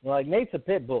at him. Like, Nate's a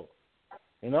pit bull,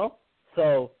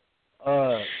 So,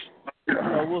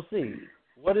 we'll see.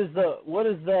 What is the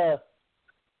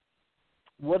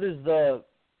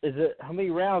how many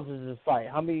rounds is this fight?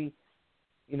 How many,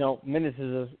 minutes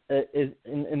is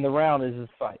in the round is this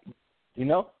fight? Do you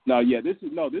know? No, yeah, this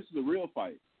is a real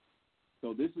fight.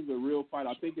 So this is a real fight.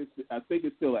 I think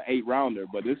it's still an 8-rounder,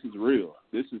 but this is real.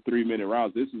 This is 3-minute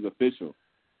rounds. This is official.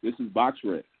 This is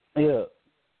BoxRec. Yeah.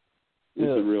 This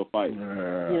is a real fight.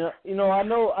 I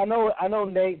know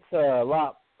Nate's a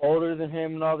lot older than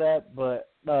him and all that,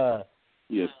 but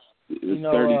yes, it's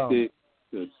 36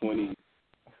 to 20,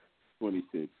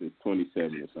 26. It's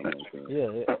 27 or something like that.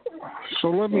 Yeah.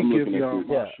 So let me give y'all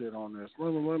my shit on this.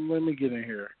 Let me get in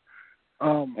here.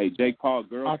 Hey, Jake Paul's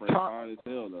girlfriend fine as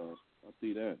hell though. I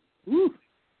see that. Woo.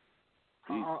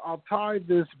 I'll tie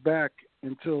this back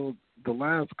until the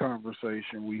last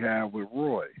conversation we had with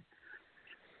Roy.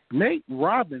 Nate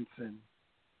Robinson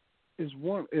is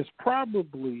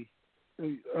probably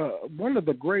one of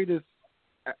the greatest.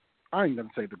 I ain't gonna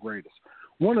say the greatest.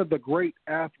 One of the great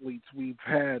athletes we've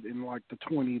had in like the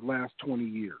last 20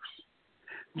 years.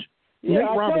 Yeah, Nate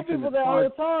I Robinson tell people that all the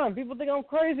time. People think I'm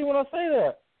crazy when I say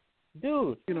that.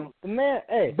 Dude, the man.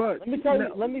 Hey, but let me tell you,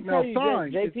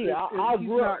 JP.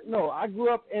 I grew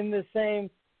up in the same,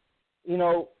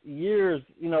 years,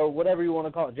 whatever you want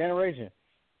to call it, generation.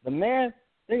 The man.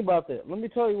 Think about that. Let me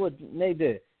tell you what Nate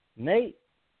did. Nate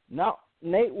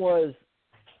was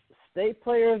state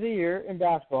player of the year in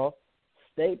basketball,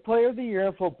 state player of the year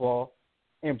in football,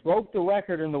 and broke the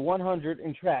record in the 100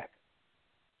 in track.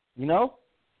 They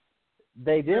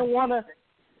didn't want to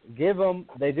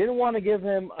give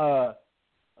him a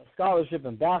scholarship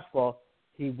in basketball.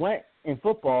 He went in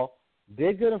football,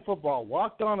 did good in football,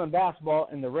 walked on in basketball,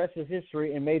 and the rest is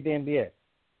history, and made the NBA.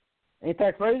 Ain't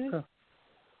that crazy?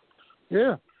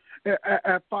 Yeah,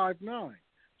 at 5'9".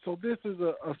 So this is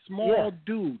a small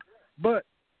dude, but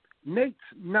Nate's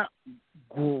not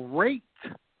great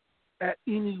at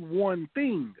any one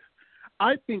thing.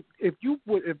 I think if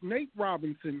Nate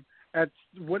Robinson at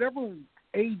whatever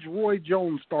age Roy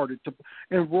Jones started to,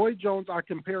 and Roy Jones, I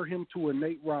compare him to a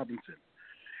Nate Robinson.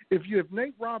 If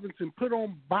Nate Robinson put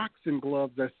on boxing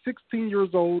gloves at 16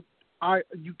 years old,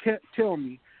 you can't tell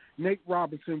me Nate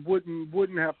Robinson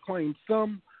wouldn't have claimed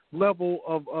some level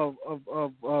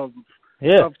of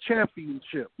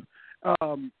championship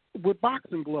with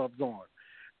boxing gloves on.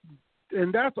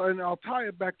 And I'll tie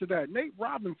it back to that. Nate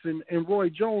Robinson and Roy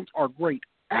Jones are great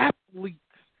athletes.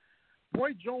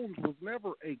 Roy Jones was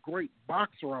never a great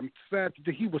boxer. I'm sad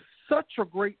that he was such a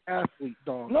great athlete,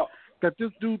 dog. No, that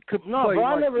this dude could play. But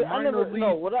I like never.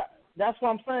 No, that's what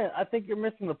I'm saying. I think you're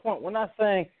missing the point. We're not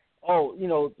saying,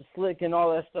 slick and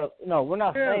all that stuff. No, we're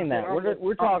not saying that.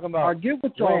 We're talking about. I get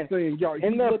what y'all saying, y'all.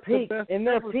 In their peak,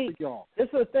 y'all. This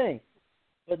is the thing.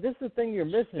 But this is the thing you're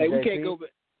missing. Hey, JP. we can't go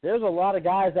back. There's a lot of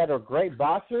guys that are great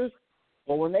boxers,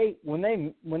 but when they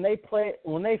fight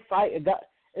a guy,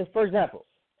 for example,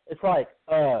 it's like,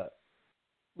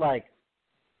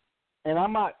 and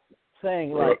I'm not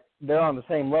saying like they're on the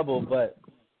same level, but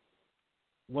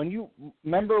when you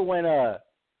remember when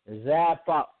Zab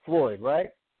fought Floyd,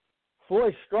 right?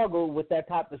 Floyd struggled with that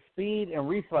type of speed and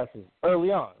reflexes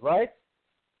early on, right?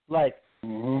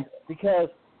 Because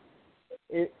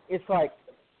it's like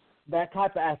that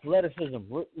type of athleticism,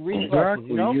 reflexes.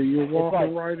 Exactly. You're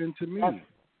walking right into me.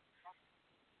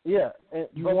 You're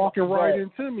walking right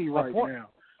into me right now.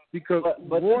 Because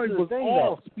Roy was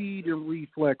all speed and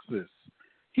reflexes.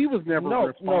 He was never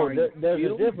refined. No,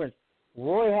 there's a difference.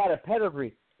 Roy had a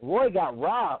pedigree. Roy got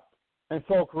robbed in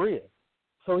South Korea.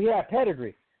 So he had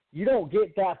pedigree. You don't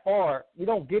get that far. You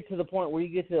don't get to the point where you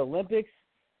get to the Olympics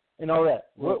and all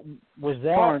that. Was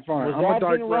that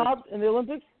getting robbed in the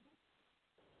Olympics?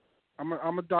 I'm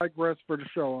gonna digress for the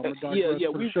show.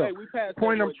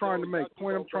 Point I'm trying to make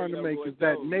is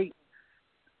that Nate.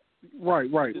 Right.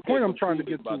 Point I'm trying to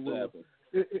get to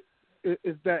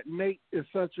is that Nate is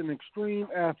such an extreme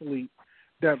athlete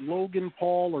that Logan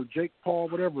Paul or Jake Paul,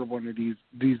 whatever one of these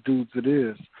dudes it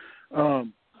is,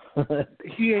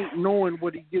 he ain't knowing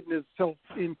what he's getting himself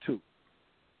into.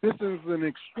 This is an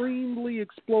extremely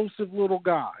explosive little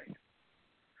guy.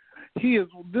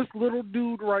 This little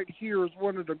dude right here is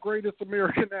one of the greatest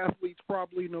American athletes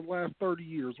probably in the last 30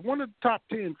 years. One of the top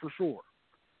 10 for sure.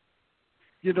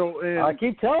 And I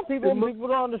keep telling people, people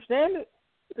don't understand it.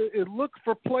 It looks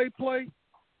for play,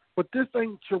 but this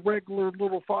ain't your regular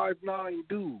little 5'9"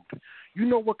 dude. You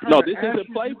know what kind of this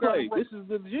isn't play. This is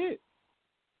legit.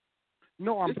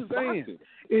 No, I'm saying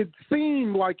it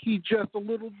seemed like he's just a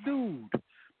little dude,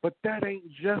 but that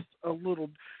ain't just a little.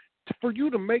 For you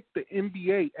to make the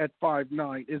NBA at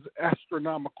 5'9" is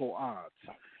astronomical odds.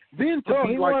 Then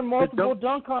he won multiple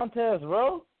dunk contests,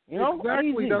 bro. Exactly.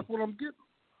 Easy. That's what I'm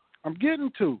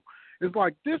getting to. It's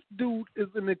like this dude is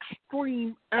an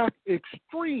extreme. And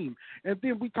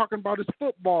then we talking about his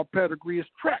football pedigree, his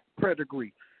track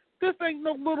pedigree. This ain't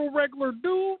no little regular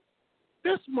dude.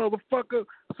 This motherfucker.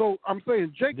 So I'm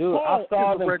saying Jake Paul I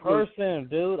saw is it a regular. in person,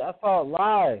 dude. I saw it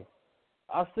live.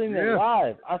 I seen it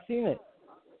live. I seen it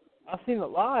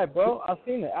live, bro. I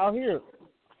seen it out here.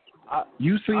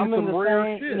 You seen I'm some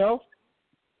rare shit. You know?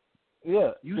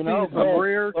 Yeah. You seen some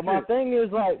rare shit. But my thing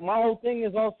is, like, my whole thing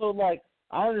is also, like,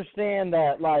 I understand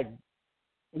that, like,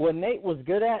 what Nate was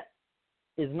good at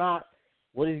is not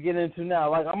what he's getting into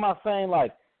now. Like, I'm not saying,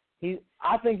 like,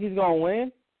 I think he's going to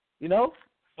win, you know?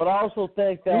 But I also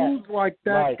think that dudes like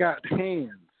that got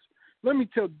hands. Let me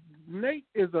tell you, Nate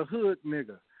is a hood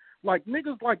nigga. Like,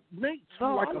 niggas like Nate's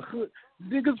a hood.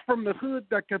 Niggas from the hood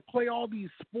that can play all these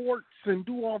sports and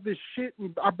do all this shit.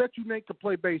 And I bet you Nate could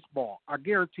play baseball. I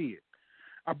guarantee it.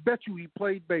 I bet you he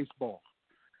played baseball.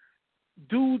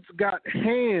 Dudes got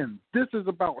hands. This is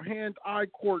about hand-eye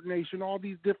coordination, all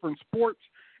these different sports.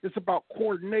 It's about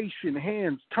coordination,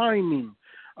 hands, timing,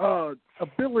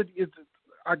 ability.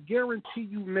 I guarantee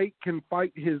you Nate can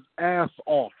fight his ass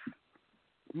off.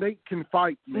 Nate can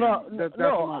fight, man. I'm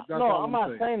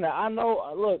not saying that. I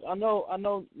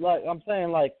know, like, I'm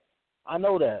saying, like, I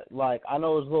know that. Like, I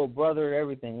know his little brother,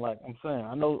 everything. Like, I'm saying,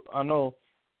 I know.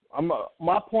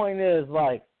 My point is,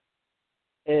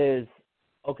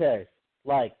 okay,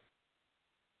 like,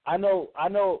 I know,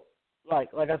 like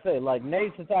I said, like,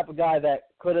 Nate's the type of guy that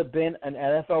could have been an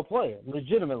NFL player,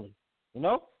 legitimately, you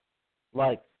know?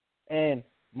 Like, and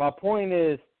my point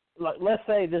is, like, let's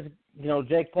say this, you know,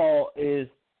 Jake Paul is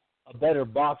a better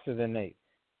boxer than Nate.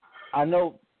 I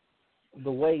know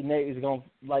the way Nate is going,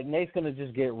 like, Nate's going to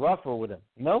just get rougher with him,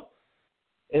 you know?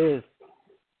 Is,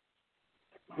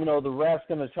 you know, the ref's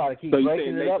going to try to keep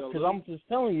breaking it up, because I'm just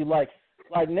telling you, like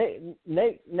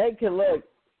Nate can, like,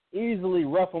 easily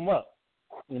rough him up,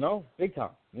 you know, big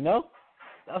time, you know?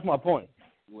 That's my point.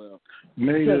 Well,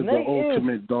 Nate is the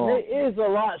ultimate dog. Nate is a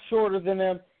lot shorter than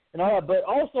him, and all that, but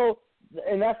also,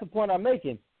 and that's the point I'm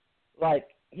making, like,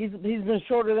 he's been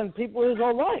shorter than people his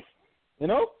whole life, you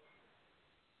know?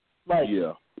 Like,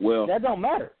 yeah, well, that don't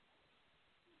matter.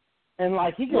 And,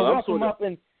 like, he can rough him up,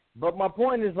 but my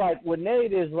point is, like, with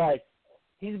Nate is, like,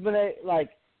 he's been, like,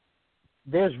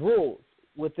 there's rules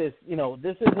with this, you know,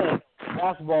 this isn't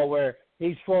basketball where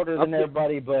he's shorter than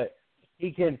everybody, but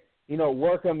he can, you know,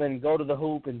 work him and go to the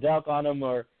hoop and dunk on him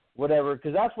or whatever,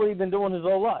 because that's what he's been doing his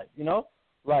whole life, you know?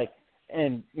 Like,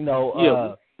 and, you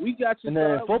know, we got you. And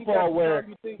then in football where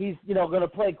he's, you know, going to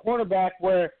play cornerback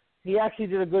where he actually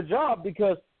did a good job,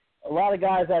 because a lot of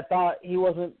guys that thought he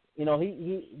wasn't, you know,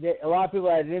 a lot of people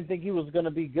that didn't think he was going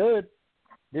to be good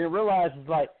didn't realize, it's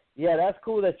like, yeah, that's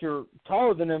cool that you're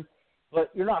taller than him,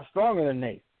 but you're not stronger than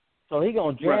Nate. So he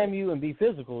going to jam you and be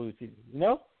physical with you, you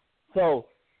know? So,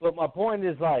 but my point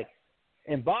is, like,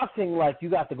 in boxing, like, you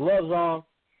got the gloves on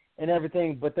and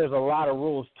everything, but there's a lot of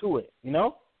rules to it, you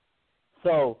know?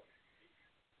 So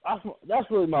that's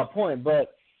really my point.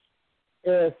 But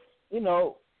if, you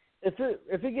know, if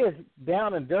it gets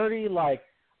down and dirty, like,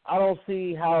 I don't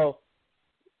see how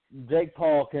Jake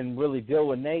Paul can really deal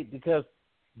with Nate, because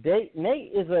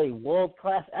Nate is a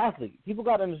world-class athlete. People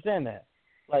got to understand that.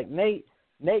 Like, Nate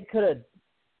could have,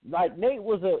 like, Nate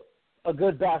was a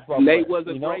good basketball player. Nate was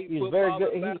a great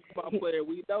basketball player.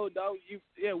 We know, though.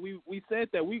 We said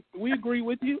that. We agree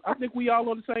with you. I think we all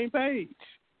on the same page.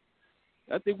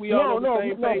 I think we all on the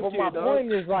same page. But my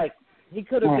point is, like, he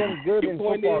could have been good in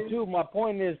football too. My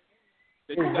point is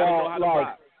that you got to know how to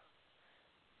box.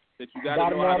 That you got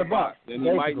to know how to box. And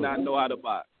he might not know how to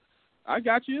box. I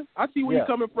got you. I see where you're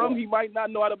coming from. He might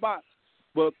not know how to box.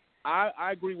 But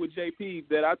I agree with JP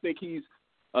that I think he's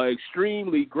an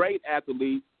extremely great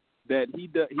athlete, that he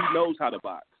knows how to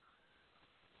box.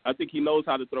 I think he knows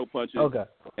how to throw punches. Okay.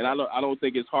 And I don't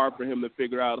think it's hard for him to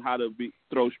figure out how to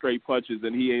throw straight punches,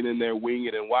 and he ain't in there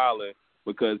winging and wilding,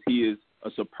 because he is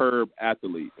a superb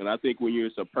athlete. And I think when you're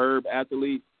a superb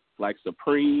athlete, like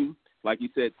supreme, like you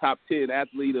said, top 10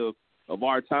 athlete of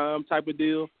our time type of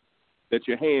deal, that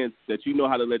you know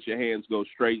how to let your hands go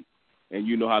straight, and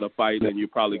you know how to fight, and you're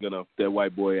probably gonna that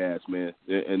white boy ass, man.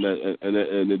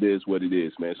 And it is what it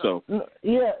is, man. So the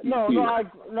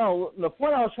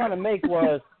point I was trying to make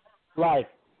was, like,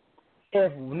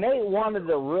 if Nate wanted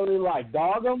to really, like,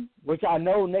 dog him, which I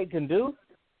know Nate can do,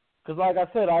 because, like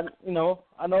I said, I've been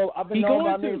knowing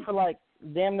about Nate for, like,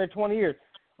 damn near 20 years.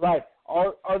 Like,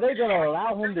 are they gonna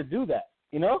allow him to do that?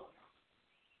 You know?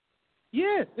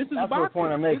 Yeah, this is That's boxing. the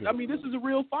point I'm making. I mean, this is a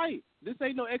real fight. This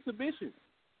ain't no exhibition.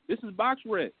 This is box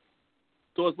rec.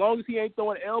 So as long as he ain't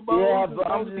throwing elbows, yeah, but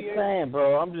I'm just saying,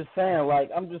 bro. I'm just saying,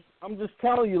 like, I'm just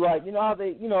telling you, like, you know how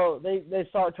they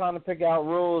start trying to pick out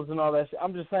rules and all that shit.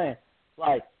 I'm just saying,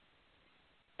 like,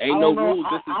 ain't no rules.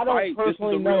 I don't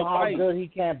personally know how good he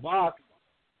can box.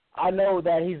 I know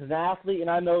that he's an athlete, and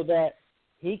I know that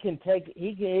he can put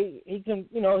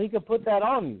that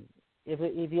on you if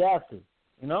he has to,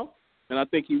 you know. And I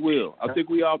think he will. I think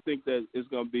we all think that it's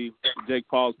gonna be Jake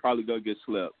Paul's probably gonna get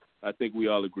slept. I think we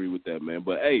all agree with that, man.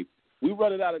 But hey, we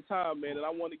running out of time, man, and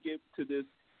I want to get to this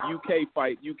UK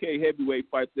heavyweight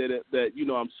fight that you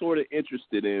know I'm sort of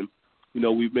interested in. You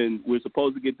know, we're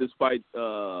supposed to get this fight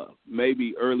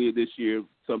maybe earlier this year,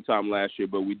 sometime last year,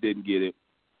 but we didn't get it.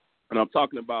 And I'm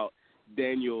talking about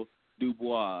Daniel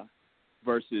Dubois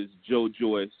versus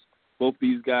Joyce. Both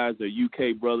these guys are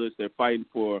UK brothers. They're fighting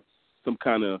for some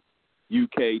kind of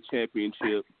UK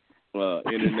championship,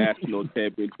 international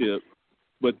championship.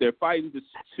 But they're fighting to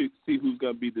see who's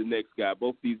going to be the next guy.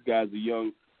 Both these guys are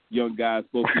young guys.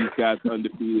 Both these guys are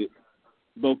undefeated.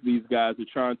 Both these guys are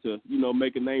trying to, you know,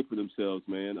 make a name for themselves,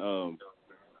 man.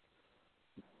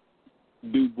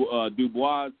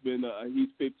 Dubois has been he's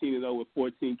 15-0 with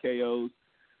 14 KOs.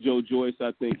 Joyce,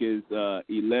 I think, is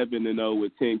 11-0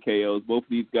 with 10 KOs. Both of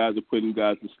these guys are putting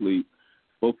guys to sleep.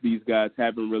 Both of these guys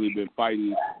haven't really been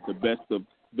fighting the best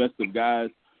of guys.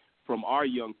 From our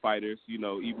young fighters, you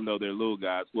know, even though they're little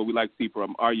guys, what we like to see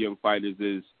from our young fighters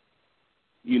is,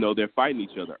 you know, they're fighting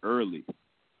each other early.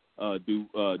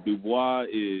 Dubois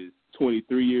is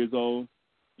 23 years old.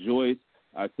 Joyce,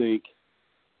 I think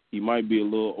he might be a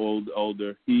little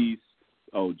older.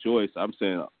 Joyce, I'm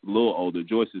saying a little older.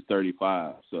 Joyce is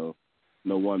 35, so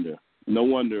no wonder.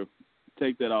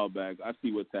 Take that all back. I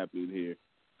see what's happening here.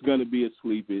 It's going to be a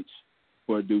sleepage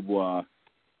for Dubois.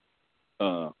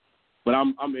 But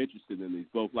I'm interested in these.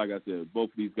 Both, like I said,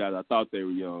 both of these guys, I thought they were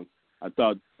young. I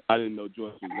didn't know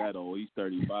Joyce was that old. He's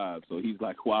 35, so he's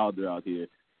like Wilder out here.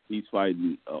 He's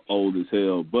fighting old as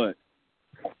hell. But,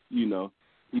 you know,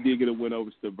 he did get a win over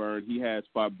Stavern. He has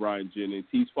fought Brian Jennings.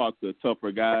 He's fought the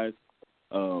tougher guys.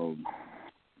 But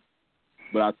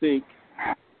I think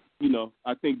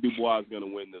Dubois is going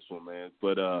to win this one, man.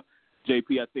 But,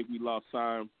 JP, I think we lost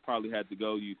time. Probably had to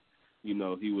go. You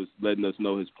know, he was letting us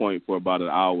know his point for about an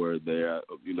hour there.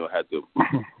 You know, had to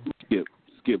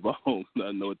skip home. I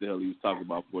don't know what the hell he was talking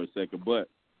about for a second. But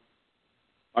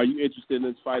are you interested in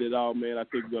this fight at all, man? I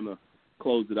think we're going to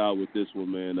close it out with this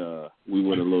one, man. We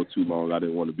went a little too long. I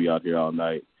didn't want to be out here all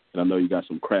night. And I know you got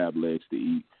some crab legs to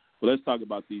eat. But let's talk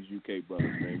about these UK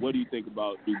brothers, man. What do you think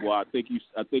about Dubois?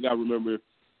 I think I remember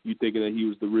you thinking that he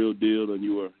was the real deal and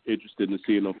you were interested in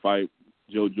seeing him fight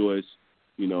Joyce,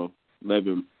 you know,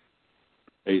 10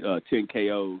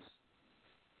 KOs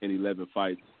in 11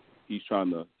 fights. He's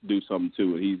trying to do something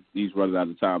to it. He's running out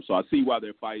of time. So I see why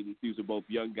they're fighting. These are both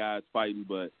young guys fighting,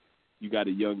 but you got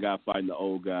a young guy fighting the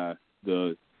old guy.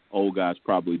 The old guy's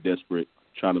probably desperate,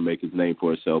 trying to make his name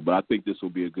for himself. But I think this will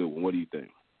be a good one. What do you think?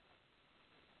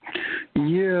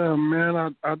 Yeah,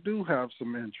 man, I do have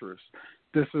some interest.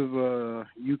 This is a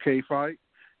UK fight.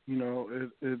 You know,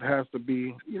 it has to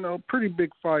be, you know, pretty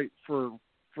big fight to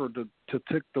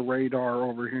tick the radar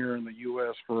over here in the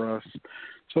U.S. for us.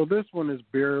 So this one is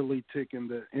barely ticking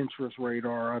the interest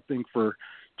radar, I think, for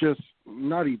just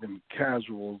not even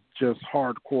casual, just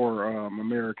hardcore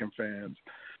American fans.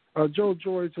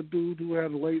 Joyce, a dude who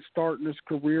had a late start in his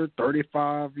career,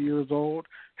 35 years old,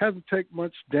 hasn't taken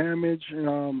much damage.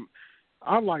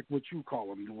 I like what you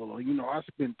call him, Willow. You know, I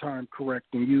spent time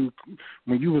correcting you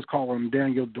when you was calling him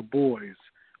Daniel Dubois.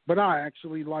 But I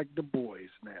actually like Dubois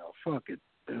now. Fuck it.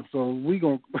 And so we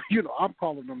going to, you know, I'm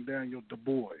calling him Daniel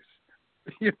Dubois.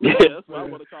 You know yeah, that's what I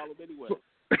want to call him anyway.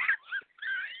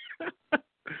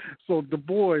 So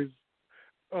Dubois,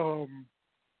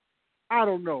 I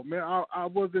don't know, man. I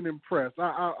wasn't impressed.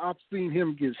 I've seen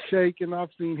him get shaken. I've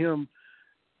seen him,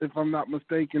 if I'm not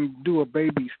mistaken, do a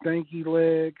baby stanky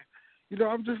leg. You know,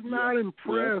 I'm just not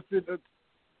impressed.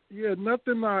 Yeah.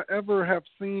 Nothing I ever have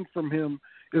seen from him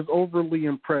is overly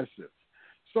impressive.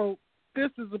 So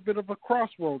this is a bit of a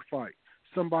crossroad fight.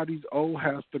 Somebody's O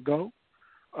has to go.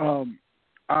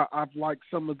 I've liked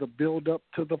some of the build up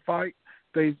to the fight.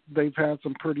 They've had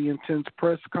some pretty intense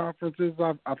press conferences.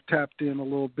 I've tapped in a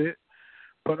little bit,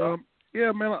 but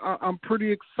yeah, man, I'm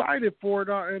pretty excited for it,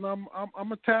 and I'm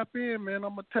gonna tap in, man.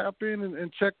 I'm gonna tap in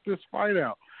and check this fight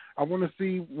out. I want to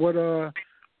see what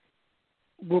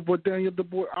Daniel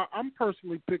Dubois. I'm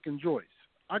personally picking Joyce.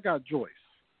 I got Joyce.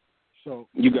 So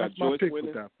you got that's Joyce my pick winning?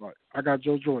 with that fight. I got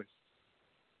Joyce.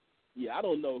 Yeah, I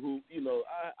don't know who. You know,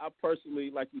 I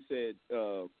personally, like you said,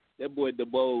 that boy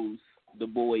Dubois.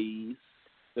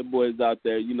 That boy's out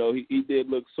there. You know, he did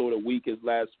look sort of weak his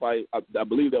last fight. I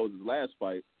believe that was his last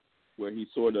fight, where he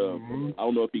sort of, I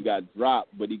don't know if he got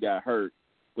dropped, but he got hurt.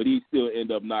 But he still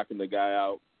ended up knocking the guy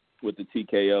out with the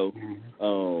TKO.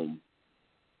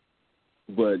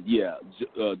 But, yeah,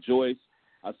 Joyce,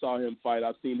 I saw him fight.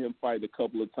 I've seen him fight a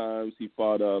couple of times. He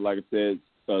fought, like I said,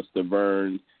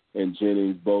 Stavern and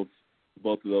Jennings. Both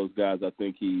of those guys, I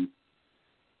think he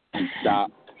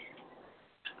stopped.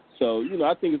 So, you know,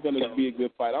 I think it's going to be a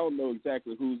good fight. I don't know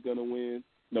exactly who's going to win.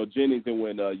 No, Jennings didn't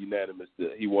win unanimous.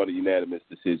 He won a unanimous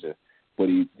decision, but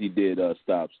he did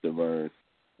stop Stavern.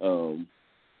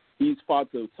 He's fought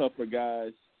the tougher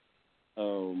guys.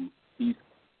 He's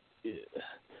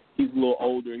a little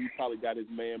older. He probably got his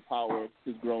manpower,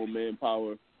 his grown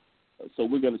manpower. So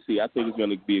we're going to see. I think it's going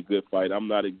to be a good fight. I'm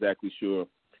not exactly sure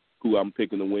who I'm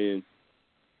picking to win.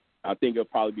 I think it'll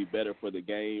probably be better for the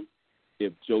game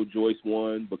if Joe Joyce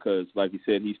won, because, like you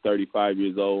said, he's 35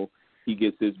 years old. He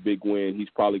gets this big win. He's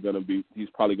probably going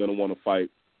to want to fight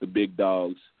the big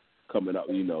dogs coming up,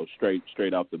 you know,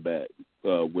 straight off the bat.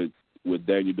 With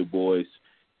Daniel Dubois,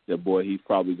 that boy, he's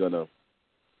probably gonna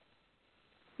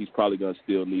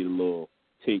still need a little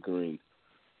tinkering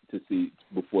to see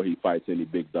before he fights any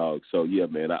big dogs. So yeah,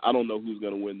 man, I don't know who's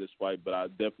gonna win this fight, but I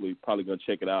definitely probably gonna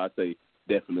check it out. I say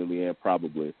definitely and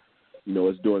probably. You know,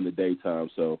 it's during the daytime,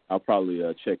 so I'll probably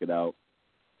check it out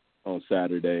on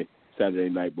Saturday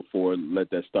night before,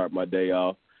 let that start my day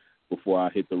off before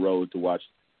I hit the road to watch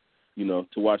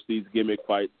these gimmick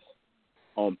fights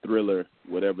on Triller,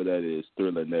 whatever that is,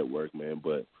 Triller Network, man.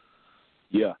 But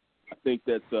yeah, I think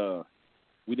that's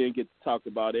we didn't get to talk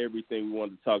about everything we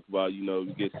wanted to talk about. You know,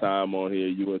 we get Sam on here,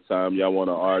 you and Sam, y'all want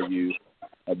to argue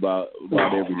about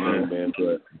everything, man.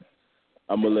 But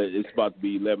I'm gonna it's about to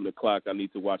be 11 o'clock. I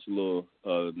need to watch a little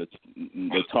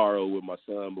Nataro with my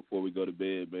son before we go to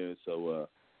bed, man. So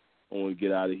I want to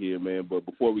get out of here, man. But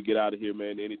before we get out of here,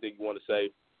 man, anything you want to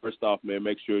say? First off, man,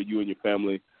 make sure you and your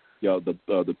family, y'all, the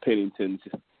Penningtons,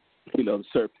 you know,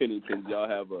 Sir Penningtons, y'all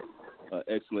have a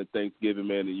excellent Thanksgiving,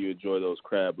 man, and you enjoy those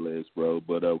crab legs, bro.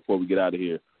 But before we get out of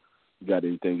here, you got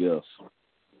anything else?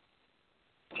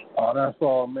 Oh, that's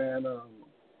all, man.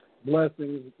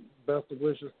 Blessings, best of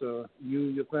wishes to you,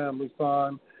 your family,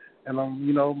 son, and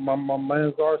you know, my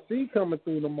man's RC coming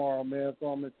through tomorrow, man. So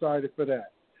I'm excited for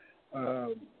that.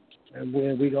 And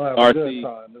then we gonna have a good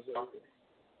time. We're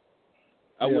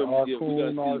gonna see,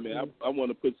 man. I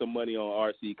want to put some money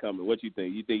on RC coming. What you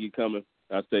think? You think he coming?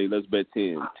 I say let's bet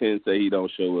 10. 10 say he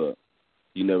don't show up.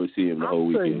 You never see him the whole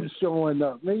weekend. I say he's showing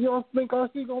up. Man, you don't think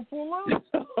RC gonna pull up?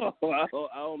 I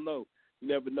don't know. You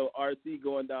never know. RC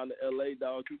going down to LA,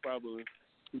 dog. He probably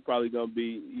gonna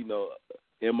be, you know,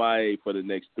 MIA for the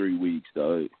next 3 weeks,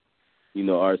 dog. You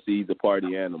know, RC's a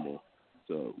party animal,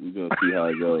 so we're gonna see how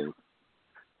it goes.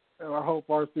 And I hope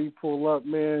RC pull up,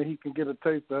 man. He can get a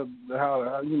taste of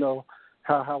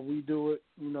how we do it.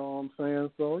 You know what I'm saying?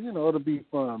 So, you know, it'll be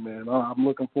fun, man. I'm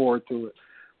looking forward to it.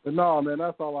 But no, man,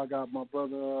 that's all I got, my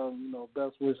brother. You know,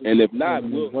 best wishes. And if not,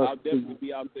 I'll definitely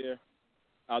be out there.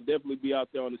 I'll definitely be out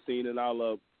there on the scene, and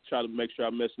I'll try to make sure I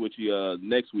mess with you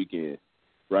next weekend.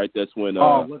 Right? That's when.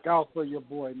 Look out for your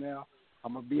boy now.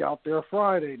 I'm going to be out there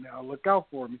Friday now. Look out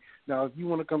for me. Now, if you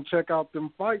want to come check out them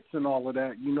fights and all of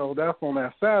that, you know, that's on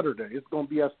that Saturday. It's going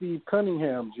to be at Steve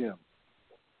Cunningham's gym.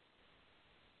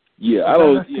 Yeah, I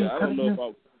don't know if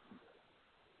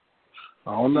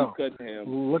I don't know.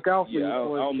 Cunningham. Look out for you. I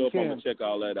don't know if I'm going to check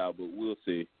all that out, but we'll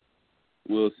see.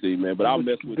 We'll see, man. But I'll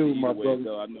mess with you either way,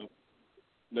 though. I know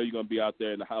you're gonna be out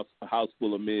there in a house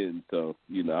full of men, so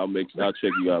you know I'll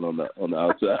check you out on the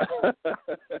outside.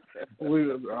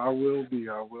 I will be.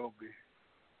 All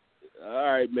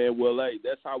right, man. Well, hey,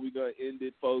 that's how we're gonna end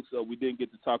it, folks. We didn't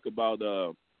get to talk about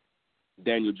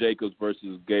Daniel Jacobs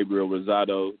versus Gabriel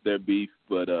Rosado, their beef,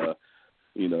 but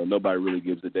you know nobody really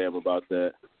gives a damn about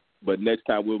that. But next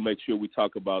time we'll make sure we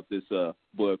talk about this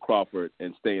Bud Crawford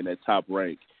and staying at top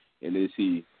rank, and is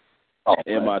he?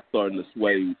 Am I starting to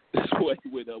sway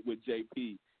with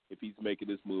JP if he's making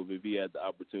this move? If he had the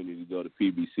opportunity to go to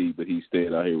PBC, but he's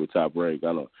staying out here with Top Rank,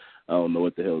 I don't know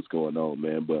what the hell is going on,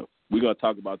 man. But we're gonna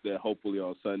talk about that hopefully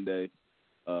on Sunday.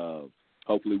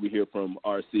 Hopefully we hear from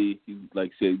RC. He,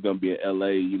 like I said, he's gonna be in LA.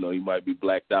 You know, he might be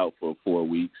blacked out for 4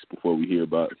 weeks before we hear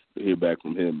back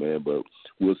from him, man. But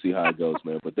we'll see how it goes,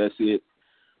 man. But that's it.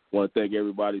 Want to thank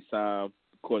everybody. Sam.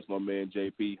 Of course, my man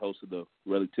JP, host of the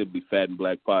Relatively Fat and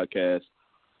Black podcast.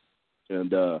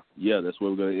 And, yeah, that's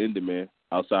where we're going to end it, man.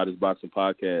 Outside This Boxing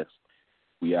Podcast.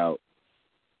 We out.